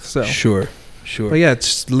deal with. So Sure. But yeah,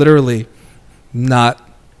 it's literally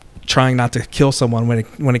trying not to kill someone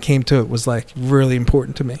when it came to it was like really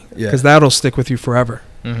important to me, because that'll stick with you forever.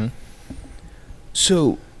 Mm-hmm.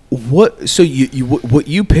 So what? So what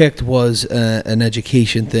you picked was an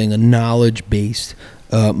education thing, a knowledge-based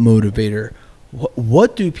motivator.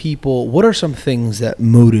 What are some things that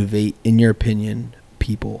motivate, in your opinion,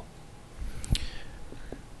 people?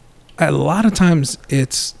 A lot of times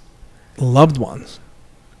it's loved ones.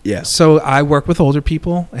 Yeah. So I work with older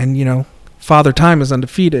people, and Father Time is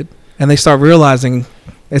undefeated, and they start realizing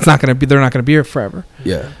they're not going to be here forever.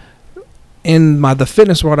 Yeah. In the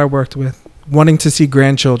fitness world I worked with, wanting to see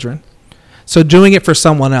grandchildren. So doing it for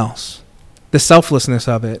someone else, the selflessness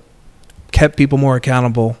of it kept people more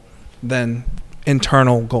accountable than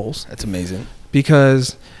internal goals. That's amazing.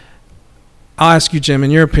 Because I'll ask you, Jim, in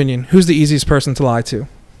your opinion, who's the easiest person to lie to?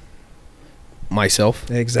 Myself.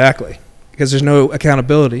 Exactly. Because there's no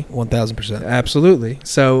accountability. 1,000%. Absolutely.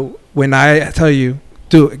 So when I tell you,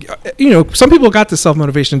 do it, some people got the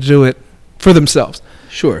self-motivation to do it for themselves.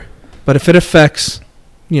 Sure. But if it affects,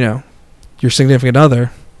 your significant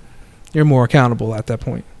other, you're more accountable at that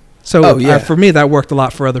point. So for me, that worked a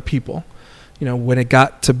lot for other people. When it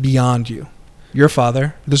got to beyond you, your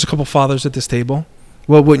father, there's a couple fathers at this table.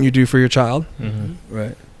 What wouldn't you do for your child? Mm-hmm.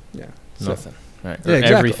 Right. Yeah. Nothing. Right. Yeah,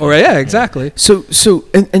 exactly. Everything. Or yeah, exactly. So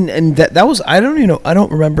and that was, I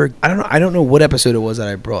don't remember. I don't know what episode it was that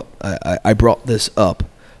I brought this up.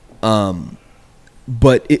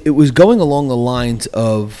 But it was going along the lines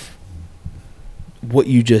of what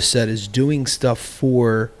you just said, is doing stuff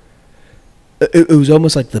for, it was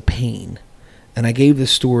almost like the pain. And I gave the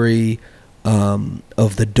story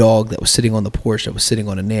of the dog that was sitting on the porch, that was sitting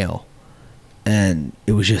on a nail, and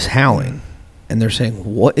it was just howling. And they're saying,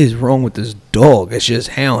 what is wrong with this dog? It's just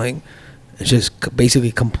howling. It's just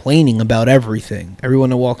basically complaining about everything.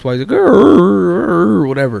 Everyone that walks by is like, or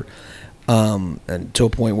whatever. And to a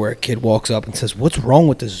point where a kid walks up and says, what's wrong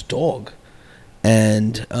with this dog?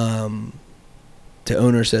 And the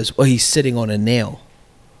owner says, well, he's sitting on a nail.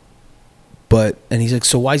 And he's like,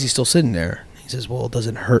 so why is he still sitting there? He says, well, it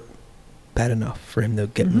doesn't hurt bad enough for him to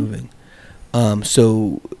get moving.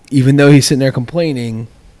 So even though he's sitting there complaining,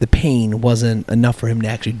 the pain wasn't enough for him to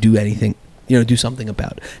actually do anything, do something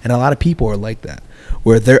about it. And a lot of people are like that,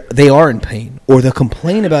 where they are in pain, or they'll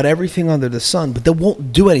complain about everything under the sun, but they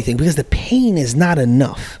won't do anything because the pain is not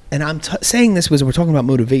enough. And I'm saying this because we're talking about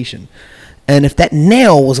motivation. And if that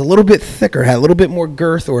nail was a little bit thicker, had a little bit more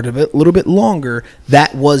girth, or a little bit longer,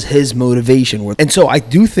 that was his motivation. And so I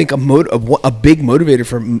do think a big motivator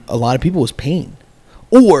for a lot of people was pain,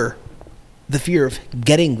 or the fear of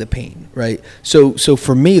getting the pain, right? So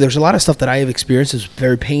for me, there's a lot of stuff that I have experienced is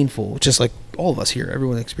very painful, just like all of us here.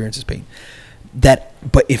 Everyone experiences pain. But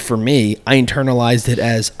if for me, I internalized it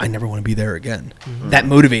as, I never want to be there again. Mm-hmm. That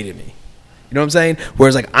motivated me. You know what I'm saying?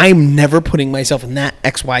 Whereas like, I'm never putting myself in that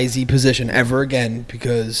XYZ position ever again,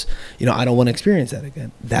 because, I don't want to experience that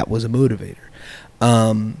again. That was a motivator.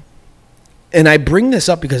 And I bring this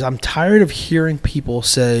up because I'm tired of hearing people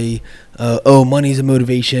say, money's a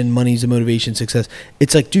motivation, success.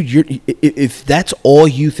 It's like, dude, if that's all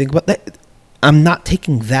you think about, that, I'm not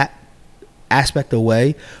taking that aspect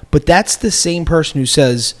away, but that's the same person who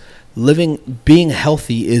says being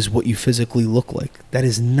healthy is what you physically look like. That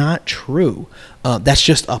is not true. That's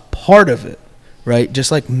just a part of it, right?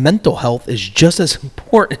 Just like mental health is just as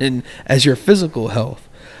important as your physical health.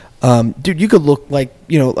 Dude, you could look like,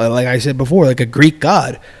 like I said before, like a Greek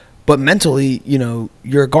god, but mentally,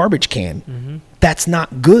 you're a garbage can. that's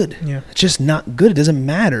not good. Yeah. It's just not good. It doesn't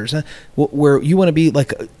matter. So, where you want to be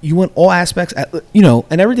like, you want all aspects,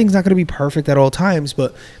 and everything's not going to be perfect at all times,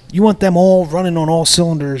 but you want them all running on all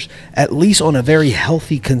cylinders, at least on a very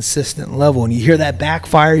healthy, consistent level. And you hear that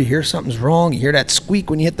backfire, you hear something's wrong, you hear that squeak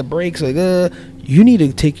when you hit the brakes, like, you need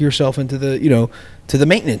to take yourself into the, to the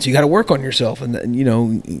maintenance. You got to work on yourself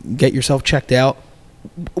and, get yourself checked out,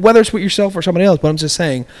 whether it's with yourself or somebody else. But I'm just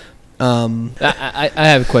saying, I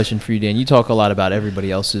have a question for you, Dan. You talk a lot about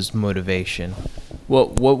everybody else's motivation.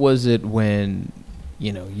 What was it when,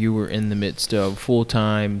 you were in the midst of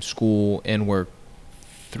full-time school and work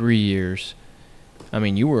 3 years? I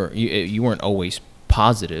mean, you weren't always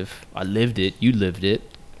positive. I lived it. You lived it.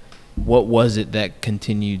 What was it that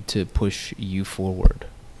continued to push you forward?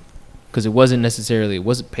 Because it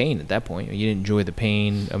wasn't pain at that point. You didn't enjoy the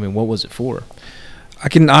pain. I mean, what was it for? I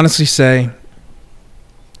can honestly say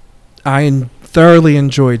I thoroughly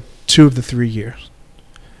enjoyed 2 of the 3 years,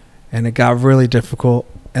 and it got really difficult,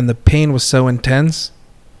 and the pain was so intense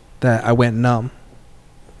that I went numb.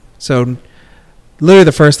 So literally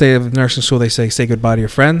the first day of nursing school, they say goodbye to your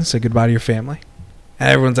friends, say goodbye to your family, and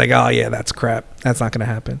everyone's like, oh yeah, that's crap, that's not going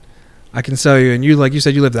to happen. I can tell you, and you, like you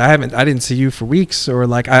said, you lived, I didn't see you for weeks, or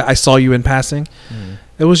like I saw you in passing.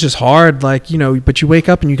 It was just hard, like, but you wake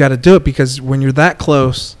up and you got to do it, because when you're that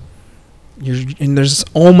close, it's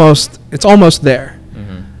almost there.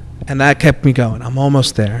 And that kept me going. I'm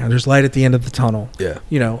almost there. There's light at the end of the tunnel. Yeah.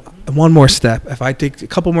 One more step. If I take a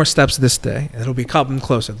couple more steps this day, it'll be a couple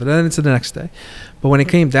closer. But then it's the next day. But when it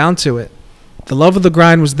came down to it, the love of the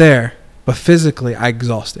grind was there, but physically I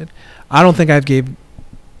exhausted. I don't think I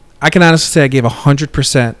can honestly say I gave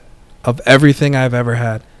 100% of everything I've ever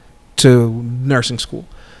had to nursing school.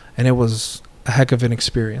 And it was a heck of an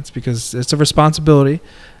experience, because it's a responsibility.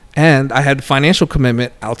 And I had financial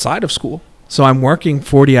commitment outside of school. So I'm working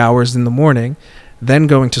 40 hours in the morning, then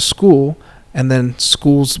going to school, and then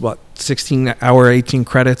school's 16-hour, 18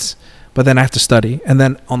 credits, but then I have to study. And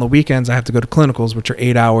then on the weekends, I have to go to clinicals, which are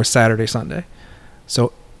 8 hours Saturday, Sunday.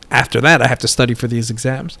 So after that, I have to study for these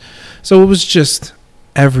exams. So it was just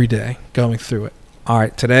every day going through it. All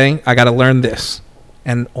right, today I got to learn this.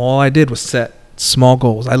 And all I did was set small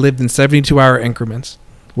goals. I lived in 72-hour increments.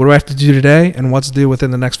 What do I have to do today, and what's due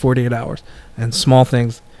within the next 48 hours? And small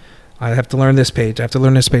things. I have to learn this page. I have to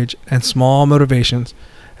learn this page. And small motivations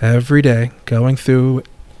every day going through.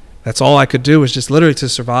 That's all I could do, was just literally to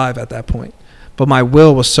survive at that point. But my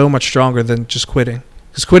will was so much stronger than just quitting,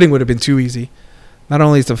 because quitting would have been too easy. Not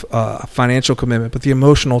only is the financial commitment, but the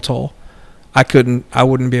emotional toll. I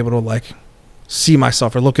wouldn't be able to see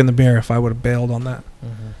myself or look in the mirror if I would have bailed on that.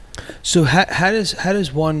 So how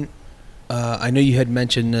does one, I know you had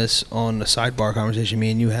mentioned this on the sidebar conversation me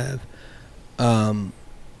and you have,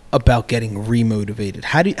 about getting remotivated.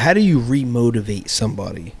 How do you remotivate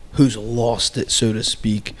somebody who's lost it, so to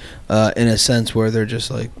speak, in a sense where they're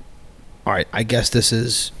just like, all right, I guess this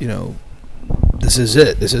is this is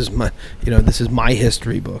it. This is my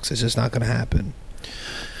history books. It's just not going to happen.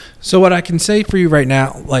 So what I can say for you right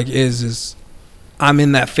now, is I'm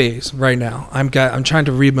in that phase right now. I'm trying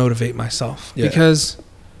to remotivate myself, because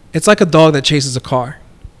it's like a dog that chases a car.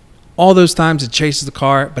 All those times it chases the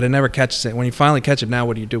car, but it never catches it. When you finally catch it, now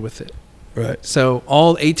what do you do with it? Right. So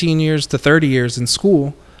all 18 years to 30 years in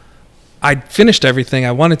school, I finished everything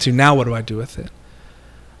I wanted to. Now what do I do with it?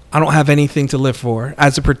 I don't have anything to live for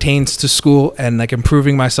as it pertains to school and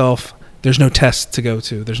improving myself. There's no tests to go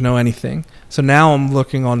to. There's no anything. So now I'm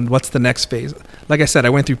looking on what's the next phase. Like I said, I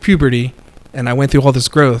went through puberty and I went through all this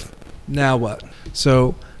growth. Now what?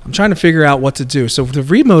 So I'm trying to figure out what to do. So to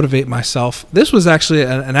remotivate myself, this was actually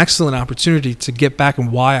an excellent opportunity to get back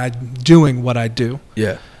and why I'm doing what I do.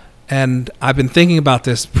 Yeah. And I've been thinking about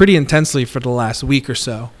this pretty intensely for the last week or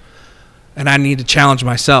so. And I need to challenge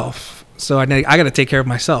myself. So I got to take care of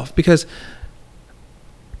myself, because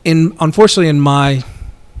unfortunately in my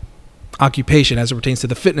occupation as it pertains to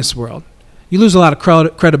the fitness world, you lose a lot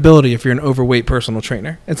of credibility if you're an overweight personal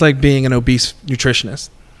trainer. It's like being an obese nutritionist.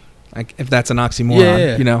 If that's an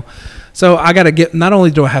oxymoron, So I got to not only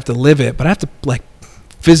do I have to live it, but I have to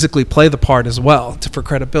physically play the part as well for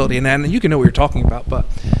credibility. And then you can know what you're talking about. But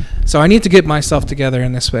so I need to get myself together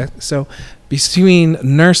in this way. So between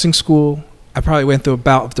nursing school, I probably went through a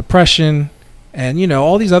bout of depression and,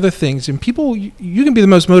 all these other things. And people, you can be the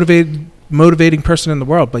most motivating person in the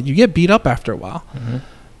world, but you get beat up after a while. Mm-hmm.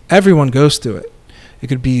 Everyone goes through it. It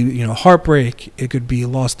could be, heartbreak. It could be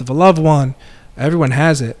loss of a loved one. Everyone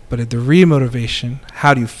has it, but the remotivation,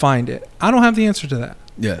 how do you find it? I don't have the answer to that.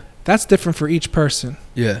 Yeah. That's different for each person.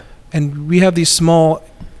 Yeah. And we have these small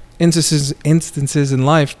instances in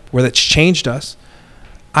life where that's changed us.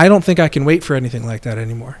 I don't think I can wait for anything like that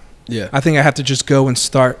anymore. Yeah. I think I have to just go and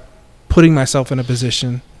start putting myself in a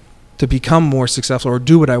position to become more successful or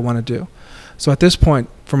do what I want to do. So at this point,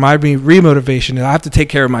 for my remotivation, I have to take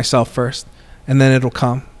care of myself first, and then it'll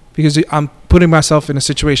come. Because I'm putting myself in a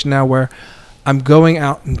situation now where I'm going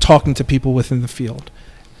out and talking to people within the field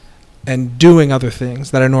and doing other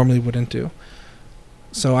things that I normally wouldn't do.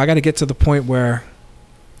 So I got to get to the point where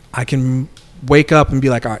I can wake up and be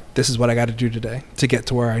like, all right, this is what I got to do today to get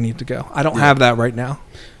to where I need to go. I don't have that right now.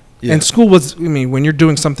 Yeah. And school was, when you're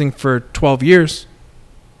doing something for 12 years,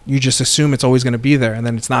 you just assume it's always going to be there, and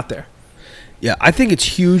then it's not there. Yeah, I think it's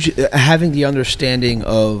huge having the understanding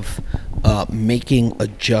of making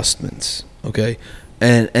adjustments, okay?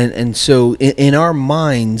 And so in our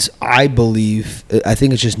minds, I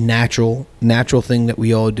think it's just natural thing that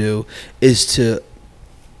we all do is to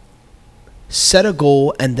set a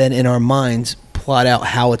goal and then in our minds plot out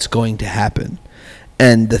how it's going to happen.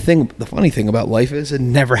 And the funny thing about life is it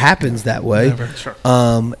never happens that way. Never. Sure.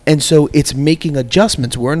 And so it's making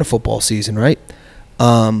adjustments. We're in the football season, right?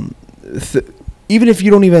 Even if you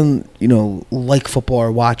don't even, like football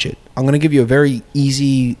or watch it, I'm going to give you a very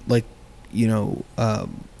easy,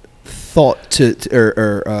 thought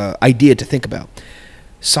or idea to think about.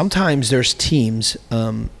 Sometimes there's teams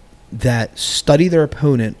that study their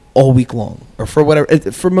opponent all week long, or for whatever.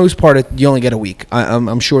 For most part, you only get a week.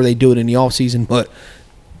 I'm sure they do it in the off season, but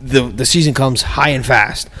the season comes high and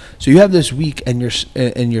fast. So you have this week, and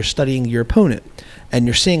you're studying your opponent, and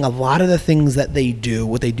you're seeing a lot of the things that they do,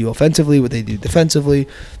 what they do offensively, what they do defensively,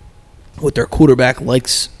 what their quarterback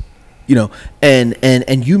likes,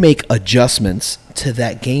 and you make adjustments to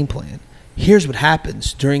that game plan. Here's what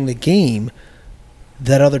happens during the game: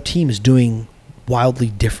 that other team is doing wildly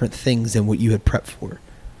different things than what you had prepped for.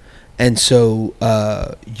 And so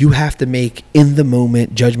you have to make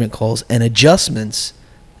in-the-moment judgment calls and adjustments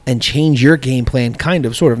and change your game plan,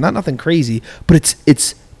 sort of, not nothing crazy, but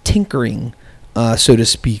it's tinkering, so to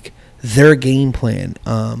speak, their game plan.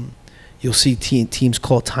 You'll see teams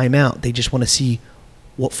call timeout. They just want to see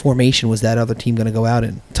what formation was that other team going to go out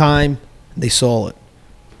in. Time, they saw it.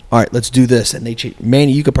 All right, let's do this. And they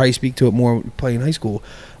Manny, you could probably speak to it more playing in high school.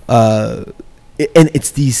 And it's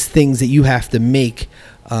these things that you have to make.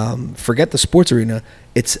 Forget the sports arena.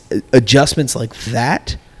 It's adjustments like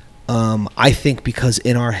that. I think because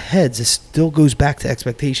in our heads, it still goes back to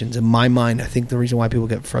expectations. In my mind, I think the reason why people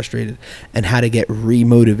get frustrated and how to get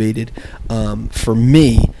remotivated, for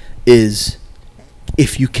me, is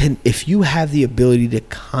if you have the ability to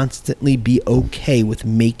constantly be okay with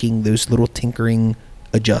making those little tinkering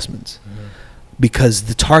adjustments. Mm-hmm. Because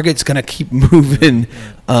the target's going to keep moving,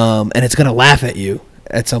 and it's going to laugh at you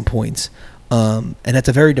at some points. And that's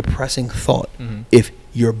a very depressing thought. Mm-hmm. If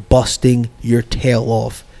you're busting your tail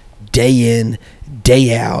off day in,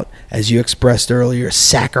 day out, as you expressed earlier,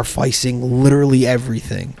 sacrificing literally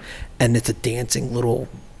everything, and it's a dancing little,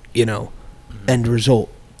 end result.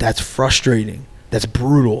 That's frustrating. That's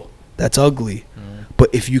brutal. That's ugly. Mm-hmm. But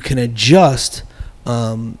if you can adjust,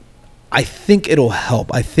 I think it'll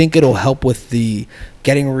help. I think it'll help with the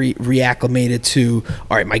getting reacclimated to,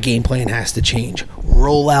 all right, my game plan has to change.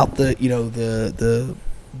 Roll out the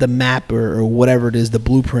map or whatever it is, the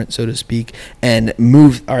blueprint, so to speak, and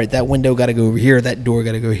move. All right, that window got to go over here. That door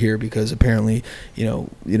got to go here because apparently,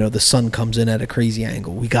 the sun comes in at a crazy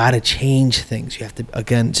angle. We got to change things. You have to,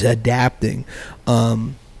 again, it's adapting.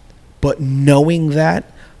 But knowing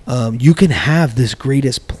that, you can have this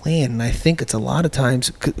greatest plan, and I think it's a lot of times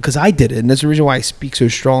because I did it, and that's the reason why I speak so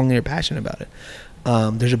strongly or passionate about it.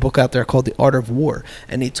 There's a book out there called The Art of War,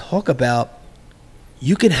 and they talk about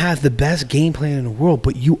you can have the best game plan in the world,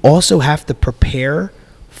 but you also have to prepare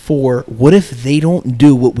for what if they don't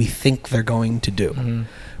do what we think they're going to do, mm-hmm.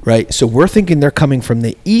 right? So we're thinking they're coming from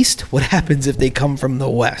the east. What happens if they come from the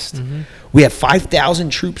west? Mm-hmm. We have 5,000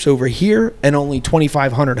 troops over here and only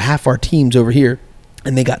 2,500, half our team's over here.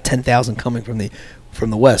 And they got 10,000 coming from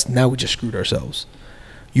the west. Now we just screwed ourselves.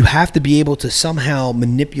 You have to be able to somehow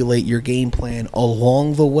manipulate your game plan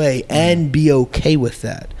along the way and be okay with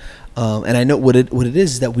that. And I know what it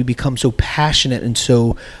is that we become so passionate and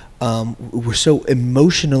so we're so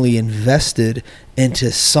emotionally invested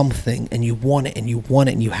into something, and you want it and you want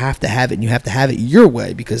it and you have to have it and you have to have it your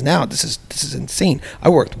way, because now this is insane. I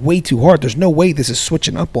worked way too hard. There's no way this is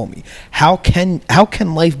switching up on me. How can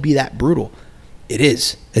life be that brutal? It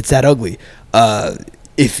is. It's that ugly.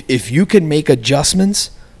 If you can make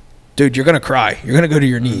adjustments, dude, you're gonna cry. You're gonna go to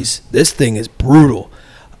your knees. This thing is brutal.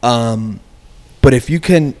 But if you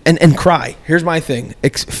can, and cry, here's my thing,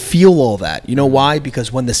 feel all that. You know why?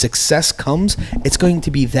 Because when the success comes, it's going to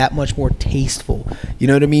be that much more tasteful. You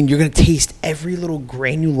know what I mean? You're going to taste every little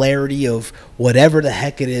granularity of whatever the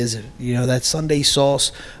heck it is. You know, that Sunday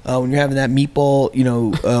sauce, when you're having that meatball, you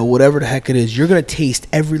know, whatever the heck it is, you're going to taste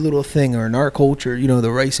every little thing. Or in our culture, you know, the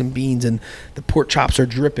rice and beans and the pork chops are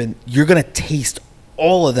dripping. You're going to taste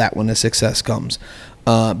all of that when the success comes,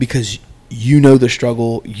 because you know the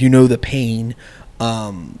struggle, you know the pain,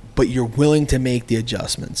 but you're willing to make the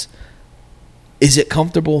adjustments. Is it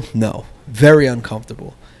comfortable? No. Very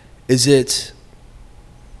uncomfortable. Is it,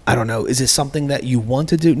 I don't know, is it something that you want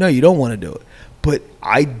to do? No, you don't want to do it. But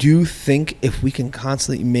I do think if we can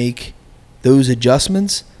constantly make those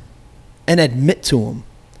adjustments and admit to them.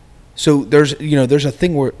 So there's a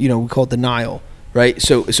thing where, you know, we call it denial, right?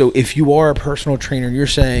 So if you are a personal trainer and you're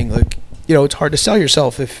saying, like, you know, it's hard to sell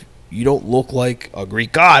yourself if you don't look like a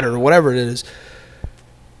Greek god or whatever it is,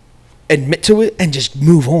 admit to it and just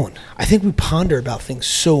move on. I think we ponder about things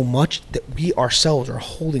so much that we ourselves are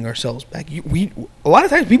holding ourselves back. A lot of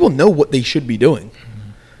times people know what they should be doing.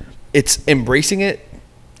 Mm-hmm. It's embracing it,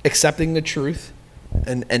 accepting the truth,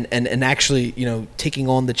 and actually, you know, taking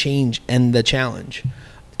on the change and the challenge.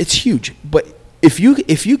 It's huge. But if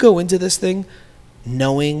you go into this thing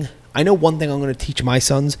knowing, I know one thing I'm going to teach my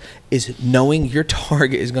sons is knowing your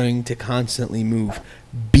target is going to constantly move.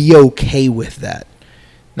 Be okay with that.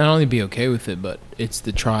 Not only be okay with it, but it's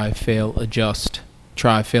the try, fail, adjust.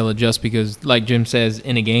 Try, fail, adjust, because like Jim says,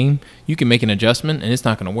 in a game, you can make an adjustment and it's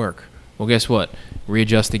not going to work. Well, guess what?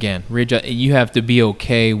 Readjust again. You have to be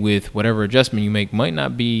okay with whatever adjustment you make might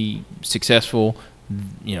not be successful,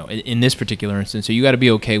 you know, in this particular instance. So you got to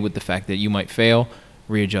be okay with the fact that you might fail,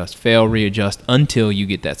 readjust, fail, readjust until you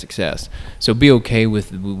get that success. So be okay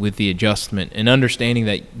with the adjustment and understanding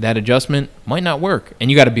that adjustment might not work, and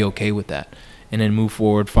you got to be okay with that. And then move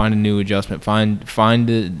forward, find a new adjustment, find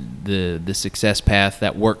the success path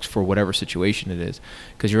that works for whatever situation it is.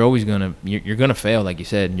 Because you're always you're gonna fail, like you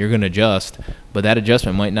said, and you're gonna adjust, but that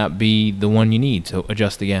adjustment might not be the one you need. So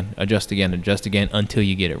adjust again until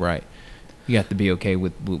you get it right. You have to be okay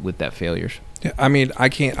with that failures. Yeah, I mean, I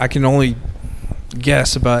can only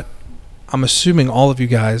guess, but I'm assuming all of you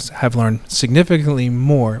guys have learned significantly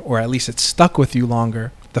more, or at least it's stuck with you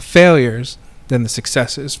longer, the failures than the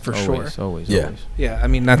successes, for sure. Always. Yeah, I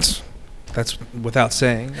mean, that's without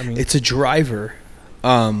saying. I mean, it's a driver,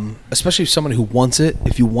 especially someone who wants it.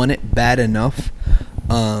 If you want it bad enough,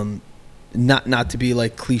 not to be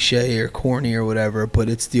like cliche or corny or whatever, but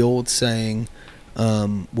it's the old saying,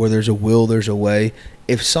 where there's a will, there's a way.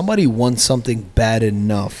 If somebody wants something bad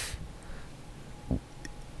enough,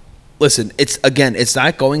 listen, it's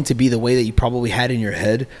not going to be the way that you probably had in your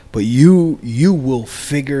head, but you will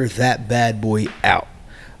figure that bad boy out.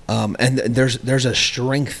 And there's a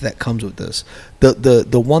strength that comes with this.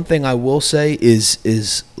 The one thing I will say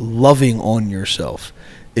is loving on yourself.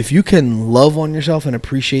 If you can love on yourself and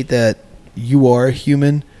appreciate that you are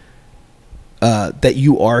human, and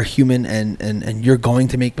you're going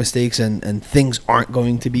to make mistakes and things aren't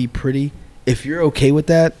going to be pretty, if you're okay with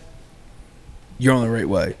that, you're on the right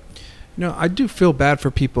way. No, I do feel bad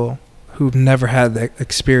for people who've never had the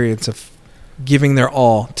experience of giving their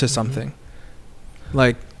all to something. Mm-hmm.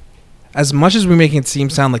 Like, as much as we make it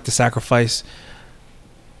sound like the sacrifice,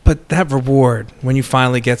 but that reward when you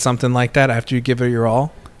finally get something like that after you give it your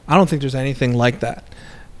all, I don't think there's anything like that.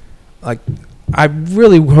 Like, I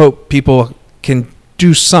really hope people can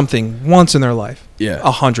do something once in their life. Yeah.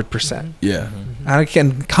 100%. Yeah. Mm-hmm. I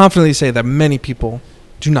can confidently say that many people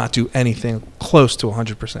do not do anything close to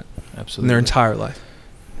 100%. Absolutely. In their entire life.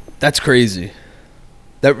 That's crazy.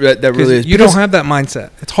 That really is. You don't have that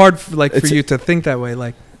mindset. It's hard for you to think that way,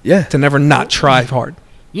 like, yeah, to never not try hard.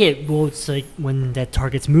 Yeah, well, it's like when that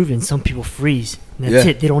target's moving, some people freeze. And that's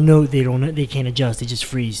it. They don't know. They can't adjust. They just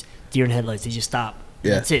freeze. Deer in headlights. They just stop.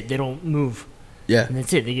 Yeah. That's it. They don't move. Yeah. And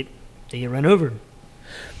that's it. They get run over.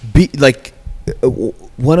 Be like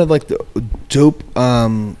one of like the dope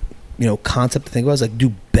concept to think about is like,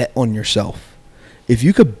 do bet on yourself. If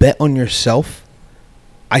you could bet on yourself,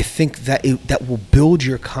 I think that that will build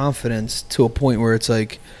your confidence to a point where it's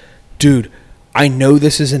like, dude, I know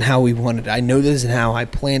this isn't how we wanted it. I know this isn't how I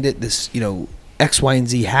planned it. This, X, Y, and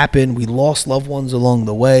Z happened. We lost loved ones along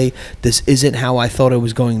the way. This isn't how I thought it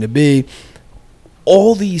was going to be.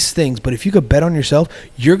 All these things, but if you could bet on yourself,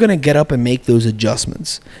 you're going to get up and make those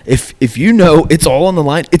adjustments. If you know it's all on the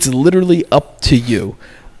line, it's literally up to you.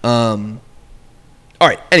 All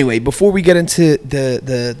right. Anyway, before we get into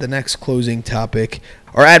the next closing topic,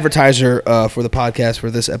 Our advertiser for the podcast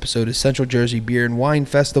for this episode is Central Jersey Beer and Wine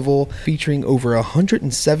Festival, featuring over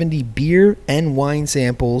 170 beer and wine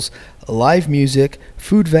samples, live music,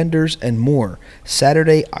 food vendors, and more.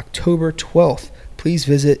 Saturday, October 12th. Please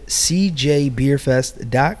visit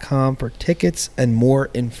cjbeerfest.com for tickets and more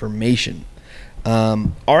information.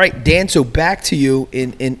 All right, Dan, so back to you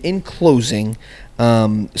in closing.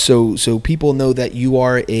 So people know that you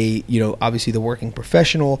are obviously the working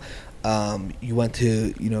professional. You went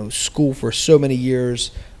to, school for so many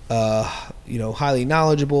years, highly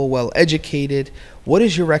knowledgeable, well educated. What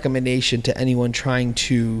is your recommendation to anyone trying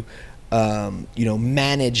to,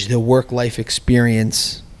 manage the work-life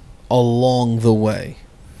experience along the way?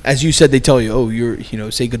 As you said, they tell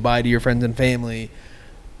you, say goodbye to your friends and family.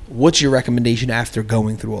 What's your recommendation after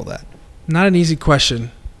going through all that? Not an easy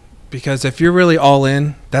question, because if you're really all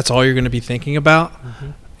in, that's all you're going to be thinking about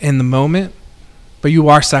in the moment. But you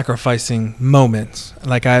are sacrificing moments.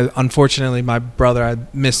 Like unfortunately, my brother, I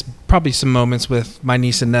missed probably some moments with my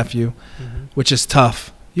niece and nephew, which is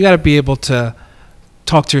tough. You got to be able to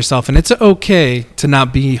talk to yourself, and it's okay to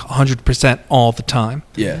not be 100% all the time.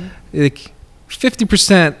 Yeah. Like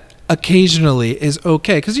 50% occasionally is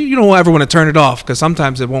okay, because you don't ever want to turn it off, because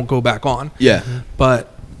sometimes it won't go back on. Yeah.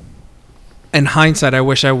 But in hindsight, I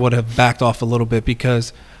wish I would have backed off a little bit,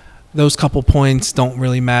 because those couple points don't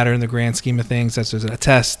really matter in the grand scheme of things. That's just a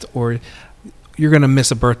test, or you're going to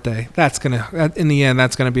miss a birthday. In the end,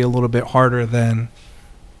 that's going to be a little bit harder than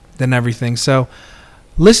everything. So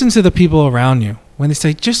listen to the people around you when they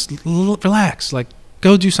say, just relax, like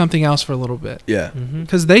go do something else for a little bit. Yeah.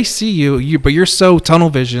 Because they see you, but you're so tunnel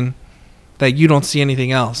vision that you don't see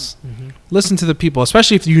anything else. Listen to the people,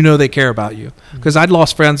 especially if you know they care about you. Because I'd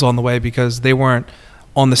lost friends on the way because they weren't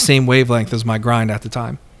on the same wavelength as my grind at the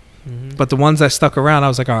time. But the ones that stuck around, I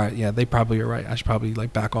was like, all right, yeah, they probably are right. I should probably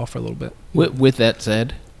back off for a little bit. With that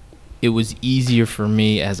said, it was easier for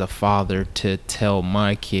me as a father to tell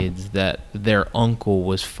my kids that their uncle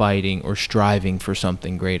was fighting or striving for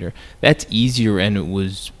something greater. That's easier, and it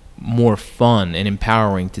was more fun and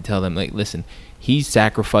empowering to tell them, like, listen, he's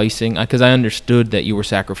sacrificing, because I understood that you were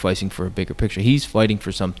sacrificing for a bigger picture. He's fighting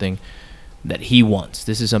for something that he wants.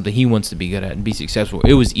 This is something he wants to be good at and be successful.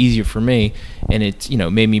 It was easier for me, and it's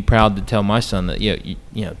made me proud to tell my son that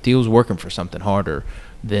Theo's working for something harder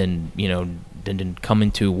than than coming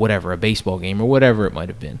to whatever, a baseball game or whatever it might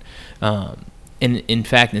have been. And in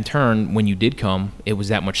fact, in turn, when you did come, it was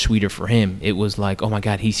that much sweeter for him. It was like, oh my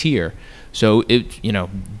God, he's here. So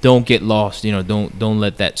don't get lost. Don't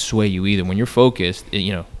let that sway you either. When you're focused,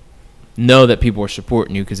 know that people are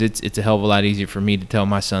supporting you, because it's a hell of a lot easier for me to tell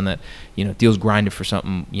my son that Theo's grinding for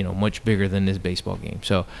something much bigger than this baseball game.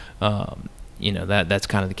 So that's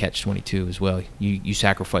kind of the catch-22 as well. You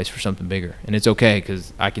sacrifice for something bigger, and it's okay,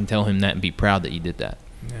 because I can tell him that and be proud that you did that.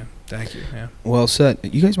 Yeah, thank you. Yeah, well said.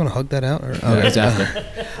 You guys want to hug that out? Or? Yeah, exactly.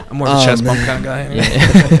 I'm more of a chest bump kind of guy.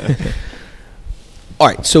 Yeah. All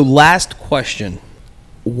right, so last question.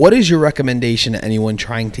 What is your recommendation to anyone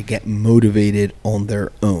trying to get motivated on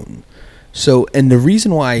their own? So, and the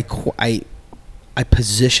reason why I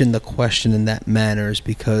position the question in that manner is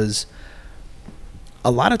because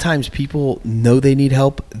a lot of times people know they need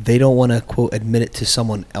help. They don't want to, quote, admit it to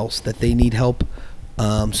someone else that they need help.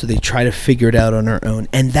 So they try to figure it out on their own.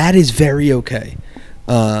 And that is very okay,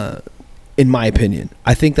 in my opinion.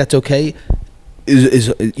 I think that's okay, is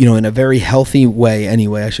in a very healthy way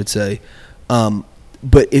anyway, I should say.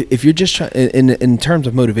 But if you're just trying, in terms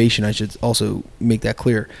of motivation, I should also make that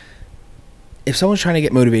clear. If someone's trying to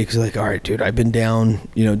get motivated because like, all right, dude, I've been down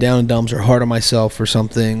in dumps or hard on myself or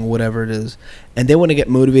something, whatever it is, and they want to get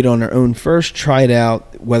motivated on their own, first try it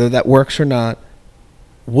out, whether that works or not.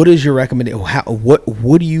 What is your recommendation?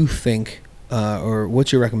 What do you think, or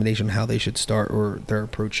what's your recommendation on how they should start or their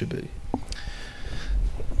approach should be?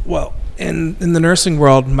 Well, in the nursing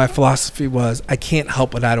world, my philosophy was I can't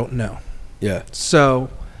help what I don't know. Yeah.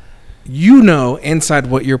 So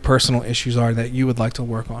inside what your personal issues are that you would like to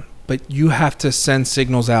work on. But you have to send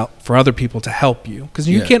signals out for other people to help you, because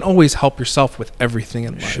you can't always help yourself with everything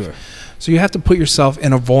in life. Sure. So you have to put yourself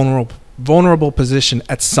in a vulnerable position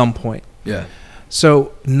at some point. Yeah.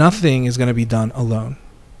 So nothing is going to be done alone.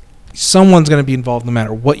 Someone's going to be involved no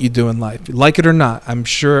matter what you do in life, like it or not. I'm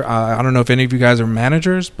sure, I don't know if any of you guys are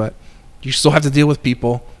managers, but you still have to deal with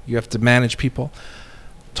people. You have to manage people,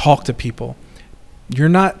 talk to people.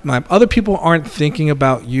 Other people aren't thinking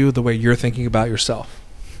about you the way you're thinking about yourself.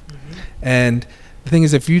 And the thing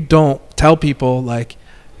is, if you don't tell people like,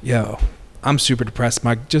 yo, I'm super depressed,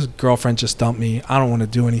 my girlfriend just dumped me, I don't want to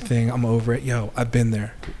do anything, I'm over it, yo, I've been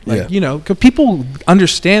there. Like, because people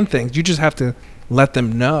understand things. You just have to let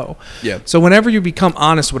them know. Yeah. So whenever you become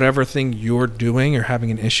honest, whatever thing you're doing or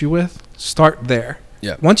having an issue with, start there.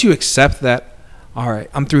 Yeah. Once you accept that, all right,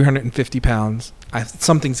 I'm 350 pounds.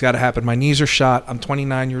 Something's got to happen. My knees are shot. I'm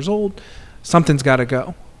 29 years old. Something's got to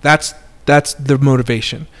go. That's the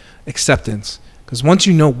motivation, acceptance. Because once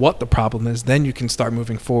you know what the problem is, then you can start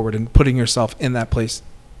moving forward and putting yourself in that place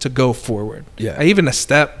to go forward. Yeah. Even a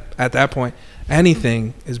step at that point,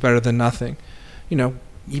 anything is better than nothing. You know,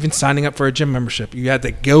 even signing up for a gym membership, you had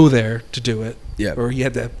to go there to do it. Yeah. Or you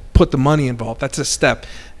had to put the money involved. That's a step.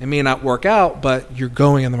 It may not work out, but you're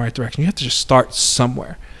going in the right direction. You have to just start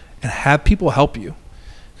somewhere and have people help you,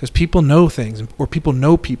 because people know things, or people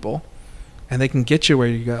know people, and they can get you where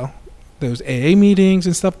you go. Those AA meetings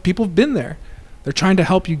and stuff, people have been there. They're trying to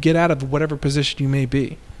help you get out of whatever position you may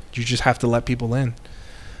be. You just have to let people in.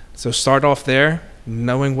 So start off there,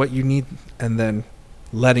 knowing what you need, and then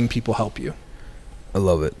letting people help you. I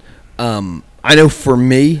love it. I know for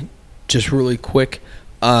me, just really quick,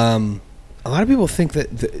 a lot of people think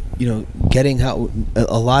that, getting how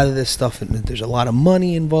a lot of this stuff, and there's a lot of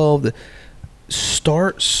money involved.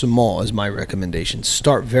 Start small is my recommendation.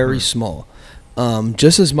 Start very small.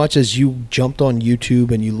 Just as much as you jumped on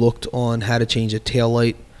YouTube and you looked on how to change a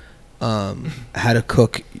taillight, how to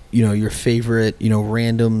cook, your favorite,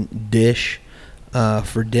 random dish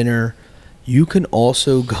for dinner, you can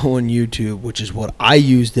also go on YouTube, which is what I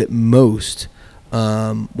used it most.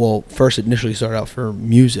 First initially started out for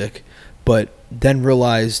music, but then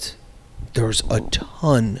realized there's a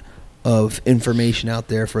ton of information out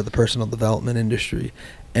there for the personal development industry,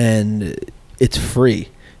 and it's free.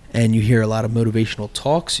 And you hear a lot of motivational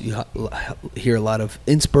talks. You hear a lot of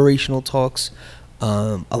inspirational talks.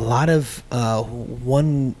 A lot of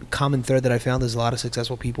one common thread that I found is a lot of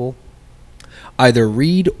successful people either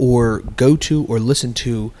read or go to or listen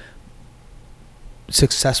to other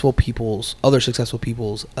successful people's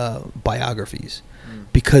biographies,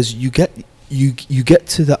 because you get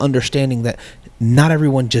to the understanding that not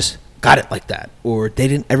everyone just got it like that, or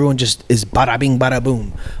everyone just is bada bing bada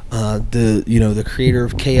boom. The creator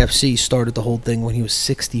of KFC started the whole thing when he was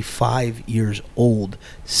 65 years old.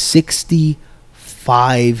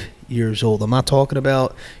 65 years old. I'm not talking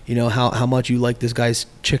about how much you like this guy's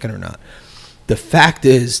chicken or not. The fact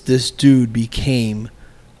is, this dude became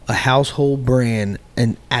a household brand,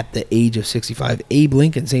 and at the age of 65. Abe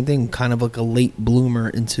Lincoln, same thing, kind of like a late bloomer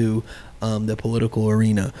into the political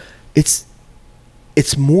arena. It's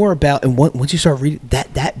more about, and once you start reading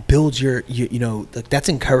that builds your like, that's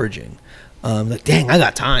encouraging. Like, dang, I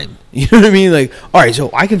got time. You know what I mean? Like, all right, so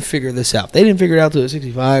I can figure this out. They didn't figure it out till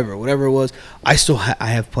 65 or whatever it was. I still I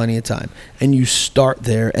have plenty of time. And you start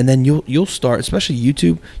there, and then you'll start, especially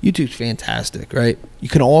YouTube. YouTube's fantastic, right? You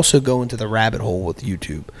can also go into the rabbit hole with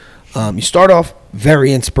YouTube. You start off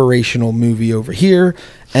very inspirational movie over here,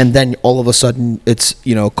 and then all of a sudden it's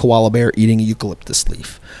koala bear eating a eucalyptus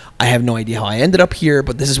leaf. I have no idea how I ended up here,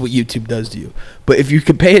 but this is what YouTube does to you. But if you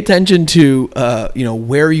could pay attention to,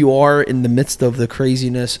 where you are in the midst of the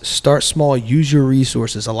craziness, start small, use your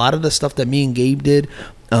resources. A lot of the stuff that me and Gabe did,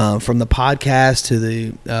 from the podcast to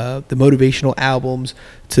the motivational albums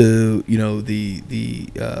to,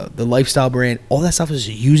 the lifestyle brand, all that stuff is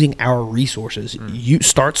using our resources. You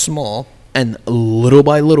start small, and little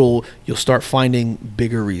by little, you'll start finding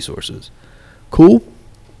bigger resources. Cool?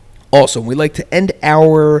 Awesome. We like to end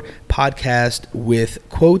our podcast with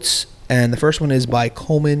quotes, and the first one is by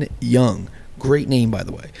Coleman Young. Great name, by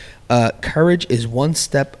the way. Courage is one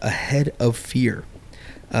step ahead of fear.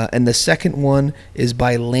 And the second one is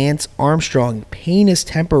by Lance Armstrong. Pain is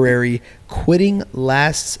temporary. Quitting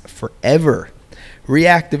lasts forever.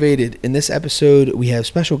 Reactivated. In this episode, we have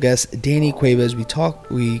special guest Danny Cuevas. We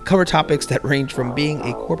cover topics that range from being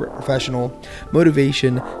a corporate professional,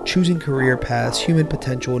 motivation, choosing career paths, human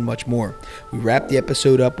potential, and much more. We wrap the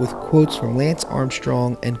episode up with quotes from Lance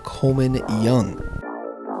Armstrong and Coleman Young.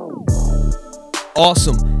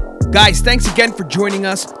 Awesome. Guys, thanks again for joining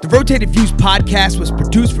us. The Rotated Views podcast was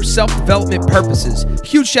produced for self-development purposes.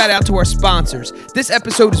 Huge shout out to our sponsors. This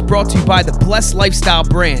episode is brought to you by the Blessed Lifestyle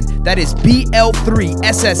brand. That is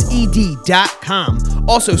BL3SSED.com.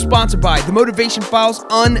 Also sponsored by The Motivation Files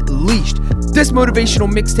Unleashed. This motivational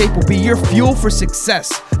mixtape will be your fuel for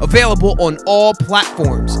success. Available on all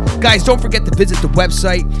platforms. Guys, don't forget to visit the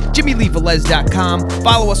website, JimmyLeeVelez.com.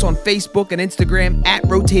 Follow us on Facebook and Instagram at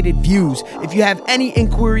Rotated Views. If you have any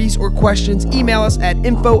inquiries or questions, email us at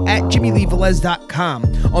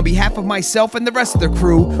info@JimmyLeeVelez.com. On behalf of myself and the rest of the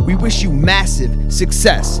crew, we wish you massive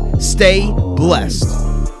success. Stay blessed.